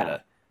 they really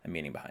had a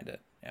meaning behind it.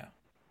 Yeah.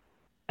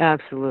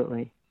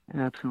 Absolutely.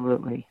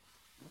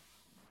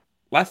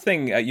 Last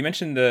thing, you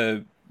mentioned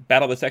the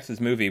Battle of the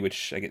Sexes movie,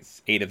 which I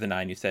guess 8 of the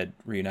 9 you said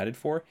reunited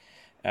for.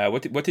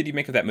 What did you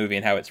make of that movie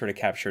and how it sort of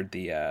captured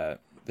the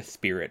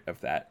spirit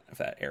of that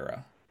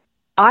era?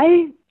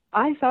 I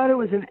thought it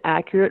was an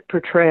accurate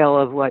portrayal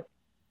of what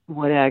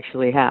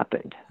actually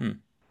happened.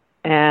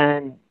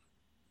 And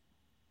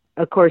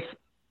of course,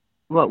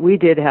 what we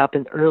did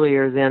happened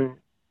earlier than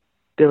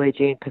Billie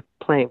Jean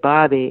playing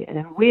Bobby,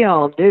 and we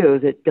all knew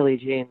that Billie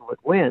Jean would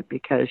win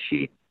because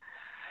she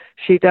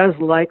does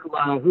like a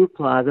lot of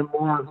hoopla. The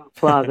more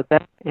hoopla, the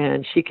better.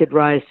 And she could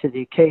rise to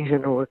the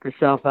occasion or work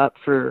herself up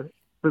for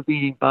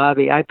beating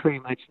Bobby. I pretty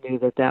much knew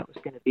that was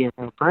going to be a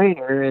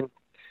no-brainer. And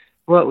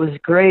what was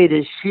great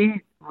is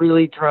she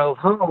really drove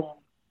home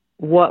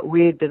what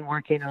we had been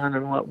working on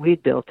and what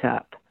we'd built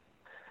up.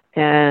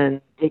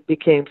 And it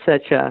became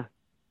such a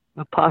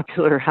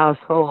popular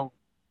household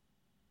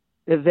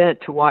event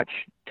to watch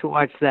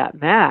that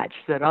match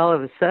that all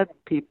of a sudden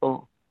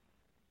people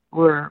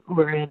were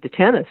into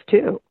tennis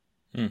too.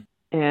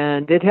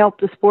 And it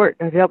helped the sport.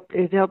 It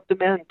helped the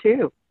men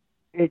too.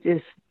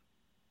 It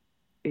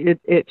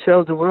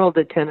showed the world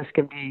that tennis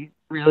can be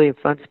really a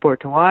fun sport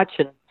to watch.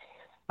 And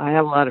I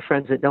have a lot of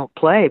friends that don't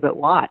play but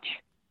watch.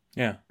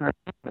 Yeah.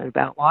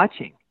 About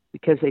watching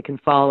because they can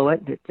follow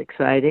it and it's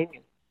exciting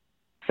and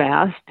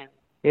fast and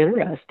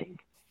interesting.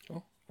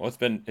 Cool. Well,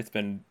 it's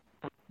been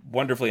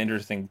wonderfully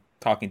interesting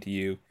talking to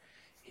you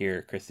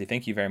here, Christy.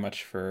 Thank you very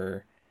much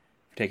for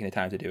taking the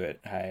time to do it.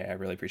 I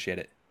really appreciate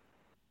it.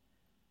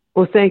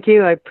 Well, thank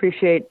you. I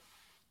appreciate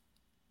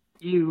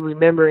you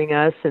remembering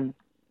us and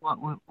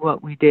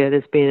what we did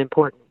as being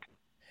important.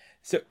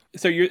 So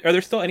are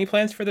there still any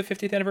plans for the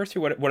 50th anniversary?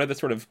 What are the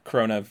sort of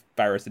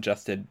coronavirus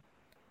adjusted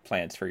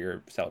plans for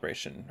your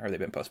celebration? Are they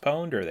been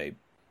postponed? Or are they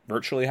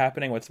virtually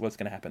happening? What's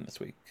going to happen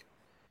this week?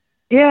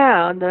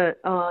 Yeah, on the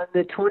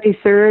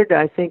 23rd,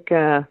 I think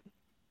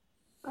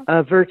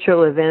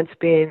virtual events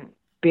being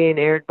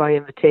aired by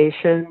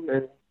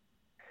invitation,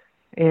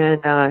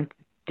 and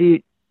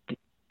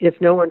if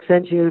no one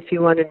sends you, if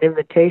you want an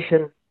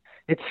invitation,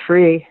 it's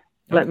free. Okay.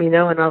 Let me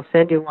know and I'll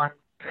send you one.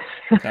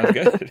 Sounds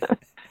good.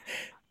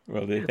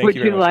 Well, thank you. Would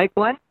you like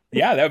one?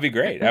 Yeah, that would be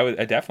great.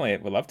 I definitely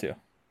would love to.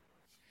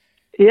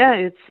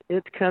 Yeah,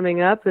 it's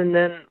coming up, and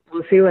then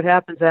we'll see what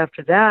happens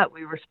after that.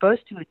 We were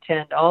supposed to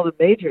attend all the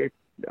major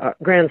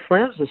Grand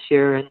Slams this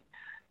year, and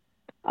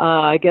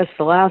I guess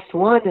the last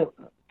one,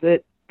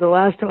 the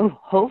last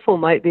hopeful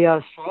might be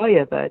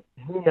Australia, but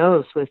who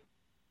knows with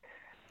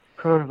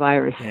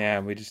coronavirus. Yeah,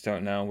 we just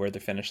don't know where the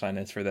finish line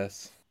is for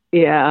this.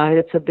 Yeah,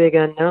 it's a big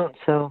unknown,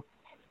 so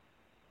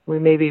we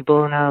may be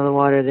blown out of the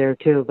water there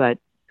too, but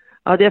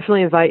I'll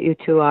definitely invite you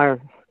to our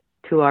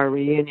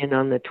reunion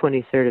on the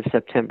 23rd of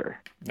September.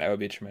 That would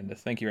be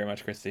tremendous. Thank you very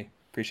much, Christy.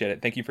 Appreciate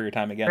it. Thank you for your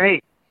time again.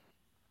 Great.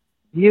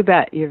 You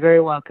bet. You're very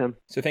welcome.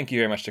 So thank you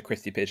very much to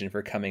Christy Pigeon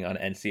for coming on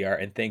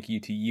NCR, and thank you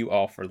to you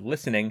all for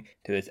listening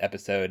to this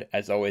episode.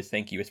 As always,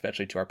 thank you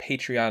especially to our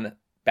Patreon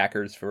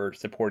backers for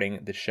supporting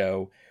the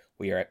show.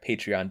 We are at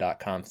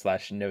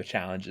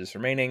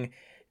patreon.com/nochallengesremaining.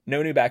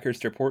 No new backers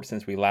to report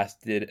since we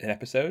last did an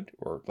episode,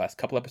 or last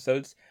couple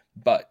episodes,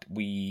 but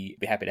we'd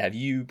be happy to have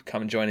you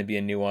come and join and be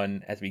a new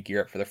one as we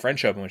gear up for the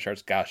French Open, which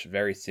starts,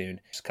 very soon,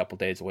 just a couple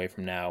days away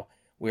from now.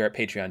 We're at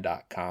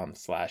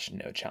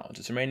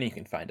patreon.com/nochallengesremaining. You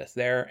can find us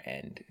there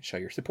and show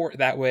your support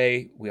that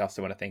way. We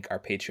also want to thank our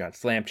Patreon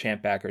Slam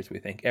Champ backers. We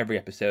thank every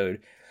episode.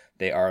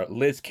 They are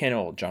Liz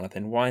Kinnell,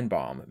 Jonathan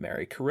Weinbaum,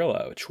 Mary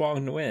Carrillo,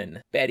 Chuang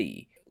Nguyen,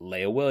 Betty,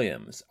 Leah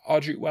Williams,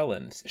 Audrey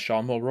Wellens,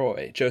 Sean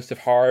Mulroy, Joseph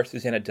Haar,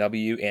 Susanna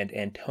W., and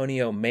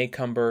Antonio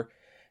Maycumber,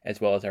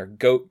 as well as our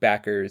GOAT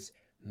backers,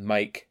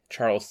 Mike,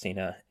 Charles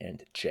Cena,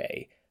 and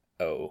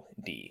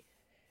J.O.D.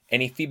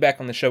 Any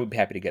feedback on the show we'd be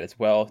happy to get as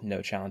well.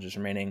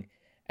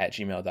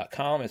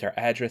 nochallengesremaining@gmail.com is our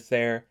address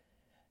there.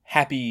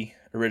 Happy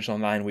Original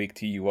 9 week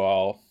to you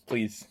all.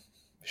 Please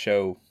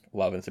show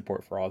love and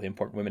support for all the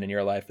important women in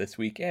your life this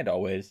week and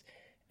always.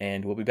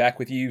 And we'll be back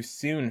with you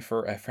soon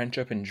for a French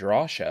Open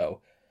draw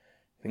show.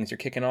 Things are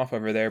kicking off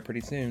over there pretty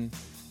soon.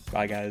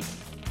 Bye, guys.